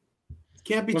do it?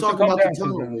 Can't be talking about the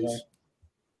turnovers.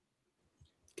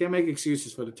 Can't make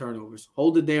excuses for the turnovers.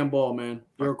 Hold the damn ball, man.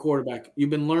 You're a quarterback.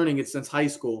 You've been learning it since high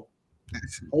school.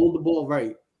 Hold the ball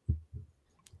right.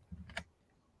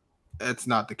 That's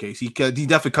not the case. He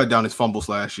definitely cut down his fumbles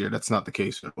last year. That's not the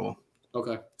case at all.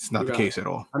 Okay. It's not the case at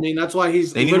all. That's why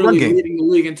he's literally leading the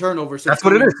league in turnovers. That's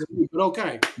what it is. But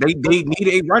okay. They need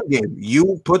a run game.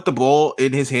 You put the ball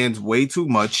in his hands way too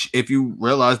much. If you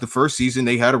realize the first season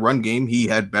they had a run game, he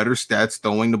had better stats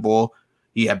throwing the ball.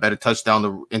 He had better touchdown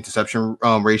to interception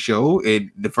ratio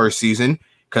in the first season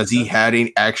because he had an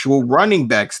actual running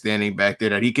back standing back there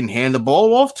that he can hand the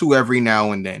ball off to every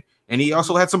now and then. And he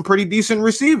also had some pretty decent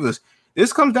receivers.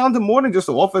 This comes down to more than just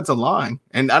the offensive line.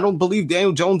 And I don't believe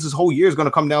Daniel Jones' whole year is going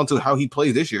to come down to how he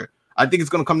plays this year. I think it's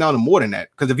going to come down to more than that.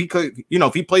 Because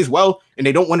if he plays well and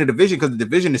they don't win a division because the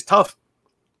division is tough.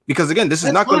 Because again, this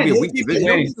is not going to be a weak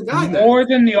division. More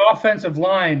than the offensive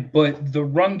line, but the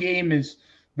run game is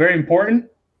very important.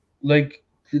 Like,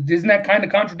 isn't that kind of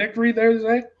contradictory there to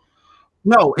say?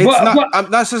 No, it's not.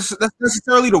 I'm not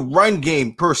necessarily the run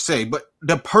game per se, but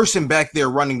the person back there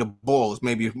running the ball is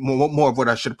maybe more of what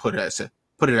I should put it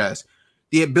as.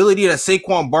 The ability that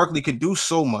Saquon Barkley could do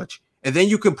so much, and then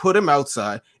you can put him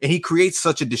outside, and he creates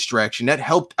such a distraction that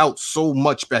helped out so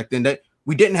much back then that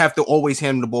we didn't have to always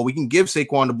hand him the ball. We can give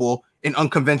Saquon the ball in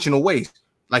unconventional ways,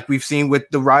 like we've seen with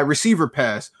the wide receiver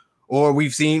pass, or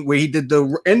we've seen where he did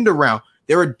the end around.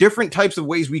 There are different types of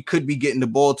ways we could be getting the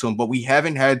ball to him, but we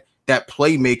haven't had that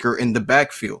playmaker in the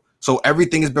backfield. So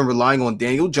everything has been relying on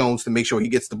Daniel Jones to make sure he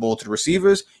gets the ball to the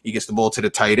receivers, he gets the ball to the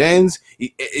tight ends.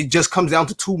 It just comes down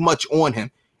to too much on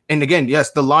him. And again,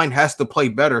 yes, the line has to play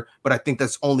better, but I think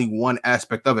that's only one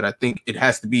aspect of it. I think it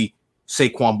has to be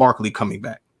Saquon Barkley coming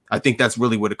back. I think that's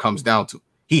really what it comes down to.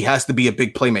 He has to be a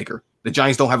big playmaker. The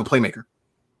Giants don't have a playmaker.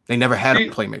 They never had a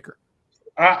playmaker.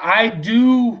 I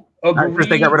do agree. First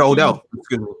they got rid of Odell.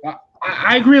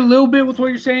 I agree a little bit with what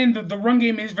you're saying. The run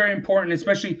game is very important,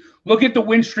 especially look at the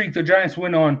win streak the Giants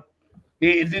went on.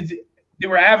 They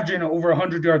were averaging over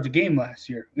 100 yards a game last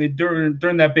year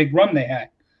during that big run they had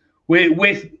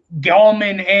with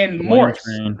Gallman and Morris.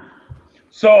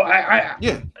 So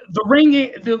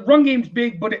the run game's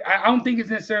big, but I don't think it's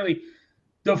necessarily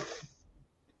the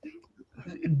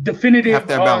definitive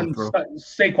on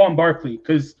Saquon Barkley,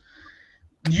 because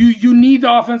you need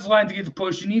the offensive line to get the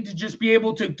push. You need to just be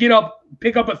able to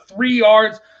pick up a 3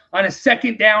 yards on a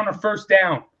second down or first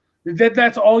down.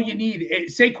 That's all you need.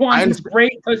 Saquon is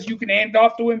great because you can hand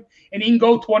off to him and he can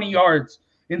go 20 yards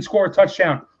and score a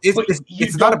touchdown.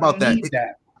 It's not about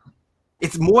that.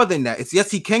 It's more than that.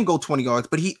 Yes, he can go 20 yards,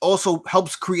 but he also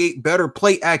helps create better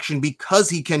play action because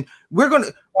he can.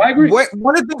 I agree.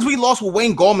 One of the things we lost with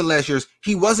Wayne Gallman last year is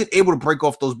he wasn't able to break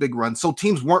off those big runs, so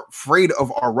teams weren't afraid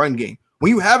of our run game.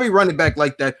 When you have a running back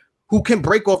like that who can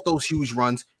break off those huge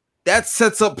runs, that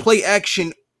sets up play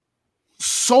action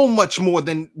so much more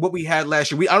than what we had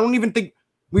last year. I don't even think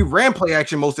we ran play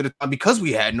action most of the time because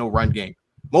we had no run game.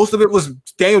 Most of it was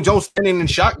Daniel Jones standing in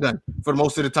shotgun for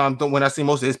most of the time when I see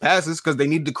most of his passes because they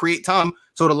needed to create time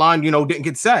so the line, didn't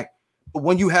get sacked. But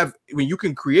when you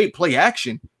can create play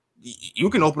action, you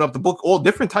can open up the book all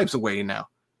different types of ways now.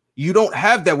 You don't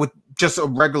have that with just a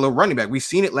regular running back. We've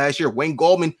seen it last year. Wayne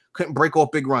Gallman couldn't break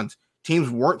off big runs. Teams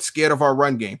weren't scared of our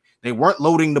run game. They weren't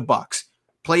loading the box.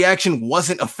 Play action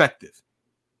wasn't effective.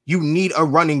 You need a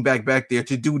running back there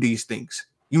to do these things.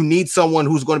 You need someone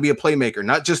who's going to be a playmaker,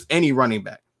 not just any running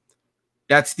back.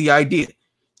 That's the idea.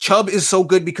 Chubb is so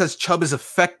good because Chubb is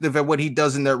effective at what he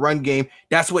does in that run game.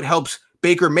 That's what helps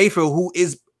Baker Mayfield, who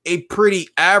is a pretty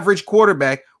average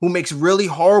quarterback who makes really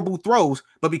horrible throws,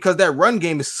 but because that run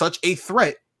game is such a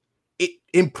threat, it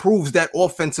improves that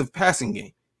offensive passing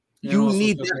game. You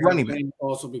need that running back.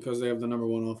 Also because they have the number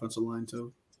one offensive line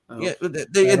too. That's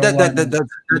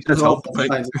helpful.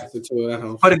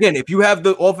 But again, if you have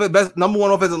the number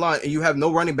one offensive line and you have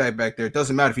no running back there, it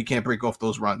doesn't matter if you can't break off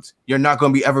those runs. You're not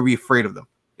going to ever be afraid of them.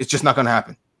 It's just not going to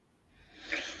happen.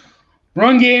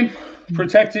 Run game,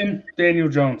 protecting Daniel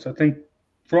Jones. I think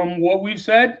from what we've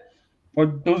said,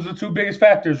 those are the two biggest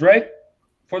factors, right,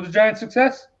 for the Giants'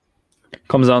 success?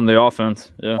 Comes on the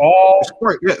offense, yeah. All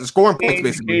scoring points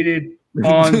basically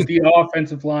on the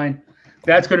offensive line.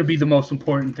 That's going to be the most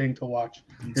important thing to watch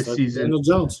this season. Daniel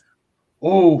Jones.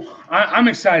 Oh, I'm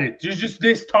excited. Just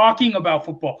this talking about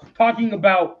football, talking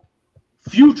about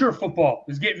future football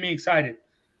is getting me excited.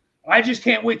 I just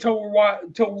can't wait till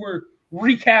we're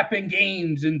recapping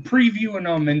games and previewing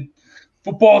them, and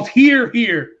football's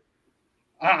here.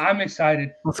 I'm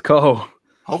excited. Let's go.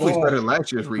 Hopefully it's better than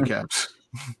last year's recaps.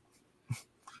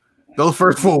 Those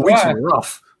first 4 weeks were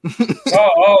rough.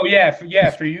 yeah,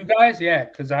 for you guys, yeah,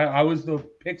 because I was the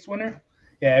picks winner.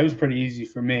 Yeah, it was pretty easy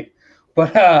for me.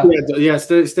 But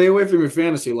stay away from your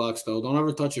fantasy locks though. Don't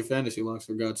ever touch your fantasy locks,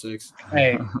 for God's sakes.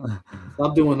 Hey,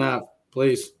 stop doing that,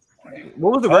 please.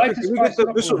 What was the record? Can we get the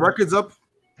official records up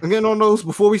again on those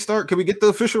before we start? Can we get the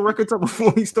official records up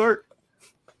before we start?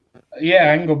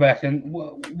 Yeah, I can go back and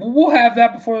we'll have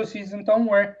that before the season. Don't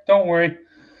worry.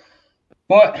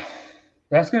 But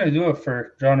that's going to do it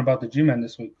for John About the G-Men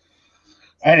this week.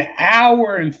 An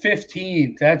hour and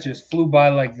 15. That just flew by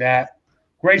like that.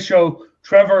 Great show.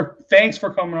 Trevor, thanks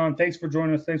for coming on. Thanks for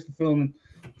joining us. Thanks for filling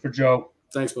in for Joe.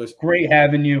 Thanks, boys. Great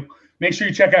having you. Make sure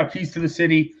you check out Keys to the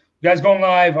City. You guys going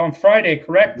live on Friday,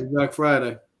 correct? We're back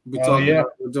Friday. We're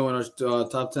doing our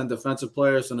top 10 defensive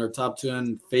players and our top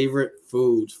 10 favorite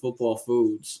foods, football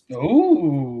foods.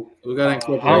 Ooh. We got to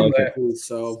incorporate foods,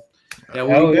 so – yeah,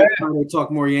 we'll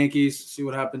talk more Yankees, see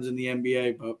what happens in the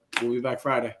NBA, but we'll be back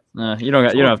Friday. You don't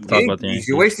have to talk about the Yankees.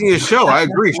 You're wasting your show. I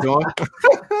agree, Sean.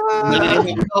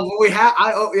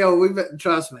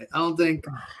 Trust me. I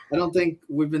don't think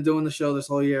we've been doing the show this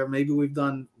whole year. Maybe we've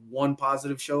done one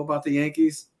positive show about the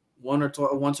Yankees, once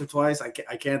or twice. I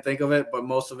can't think of it, but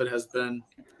most of it has been,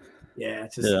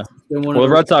 it's just been one. Well,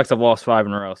 the Red Sox have lost 5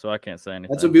 in a row, so I can't say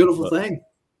anything. That's a beautiful thing.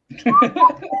 All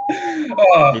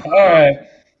right.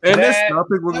 And this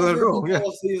topic we're going to go. Yeah.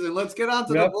 Season. Let's get on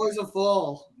to the Boys of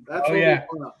Fall. That's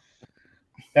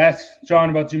That's John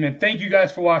About the G-Men. Thank you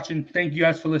guys for watching. Thank you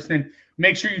guys for listening.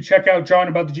 Make sure you check out John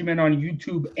About the G-Men on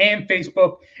YouTube and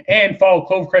Facebook, and follow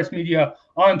Clovecrest Media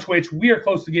on Twitch. We are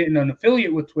close to getting an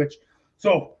affiliate with Twitch.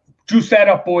 So juice that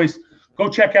up, boys. Go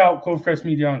check out Clovecrest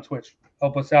Media on Twitch.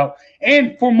 help us out.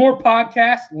 And for more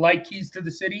podcasts like Keys to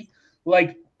the City,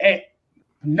 like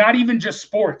not even just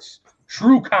sports,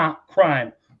 true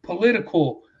crime,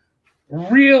 political,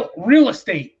 real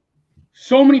estate.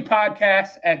 So many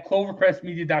podcasts at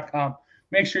clovercrestmedia.com.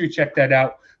 Make sure you check that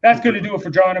out. That's going to do it for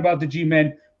Drawing About the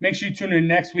G-Men. Make sure you tune in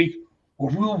next week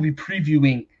where we'll be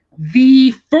previewing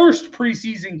the first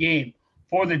preseason game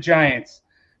for the Giants.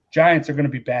 Giants are going to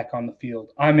be back on the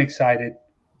field. I'm excited,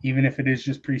 even if it is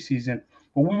just preseason.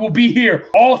 But we will be here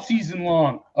all season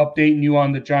long updating you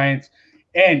on the Giants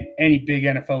and any big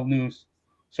NFL news.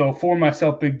 So for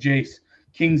myself, Big Jace,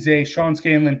 King Zay, Sean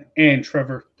Scanlon, and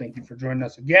Trevor, thank you for joining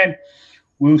us again.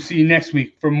 We'll see you next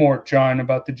week for more John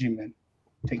About the G-Men.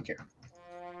 Take care.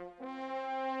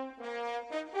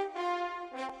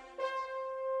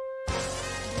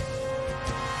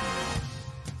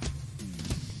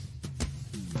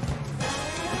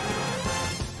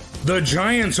 The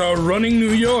Giants are running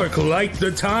New York like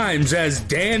the Times as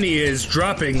Danny is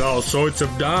dropping all sorts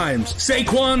of dimes.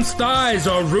 Saquon's thighs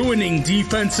are ruining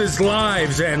defenses'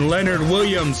 lives and Leonard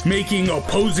Williams making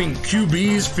opposing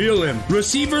QBs feel him.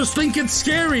 Receivers think it's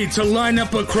scary to line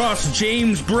up across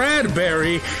James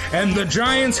Bradbury, and the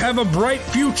Giants have a bright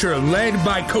future led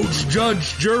by Coach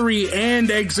Judge, Jury, and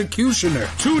Executioner.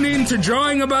 Tune in to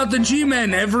Drawing About the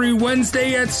G-Men every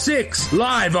Wednesday at 6,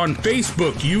 live on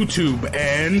Facebook, YouTube,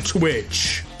 and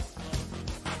Twitch.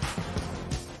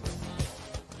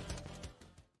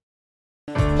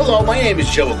 Hello, my name is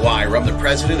Joe Aguirre. I'm the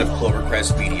president of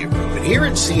Clovercrest Media Group, and here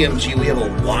at CMG we have a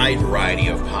wide variety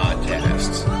of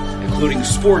podcasts, including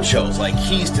sports shows like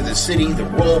Keys to the City, The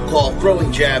Roll Call,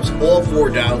 Throwing Jabs, All Four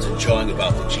Downs, and Jawing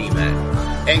About the G-Men,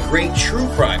 and great true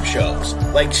crime shows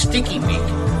like Sticky Meat,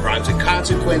 Crimes and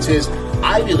Consequences,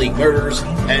 Ivy League Murders,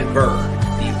 and Burn,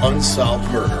 the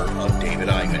unsolved murder of David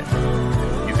Eichmann.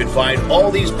 You can find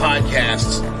all these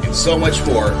podcasts and so much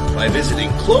more by visiting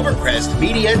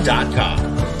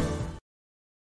clovercrestmedia.com.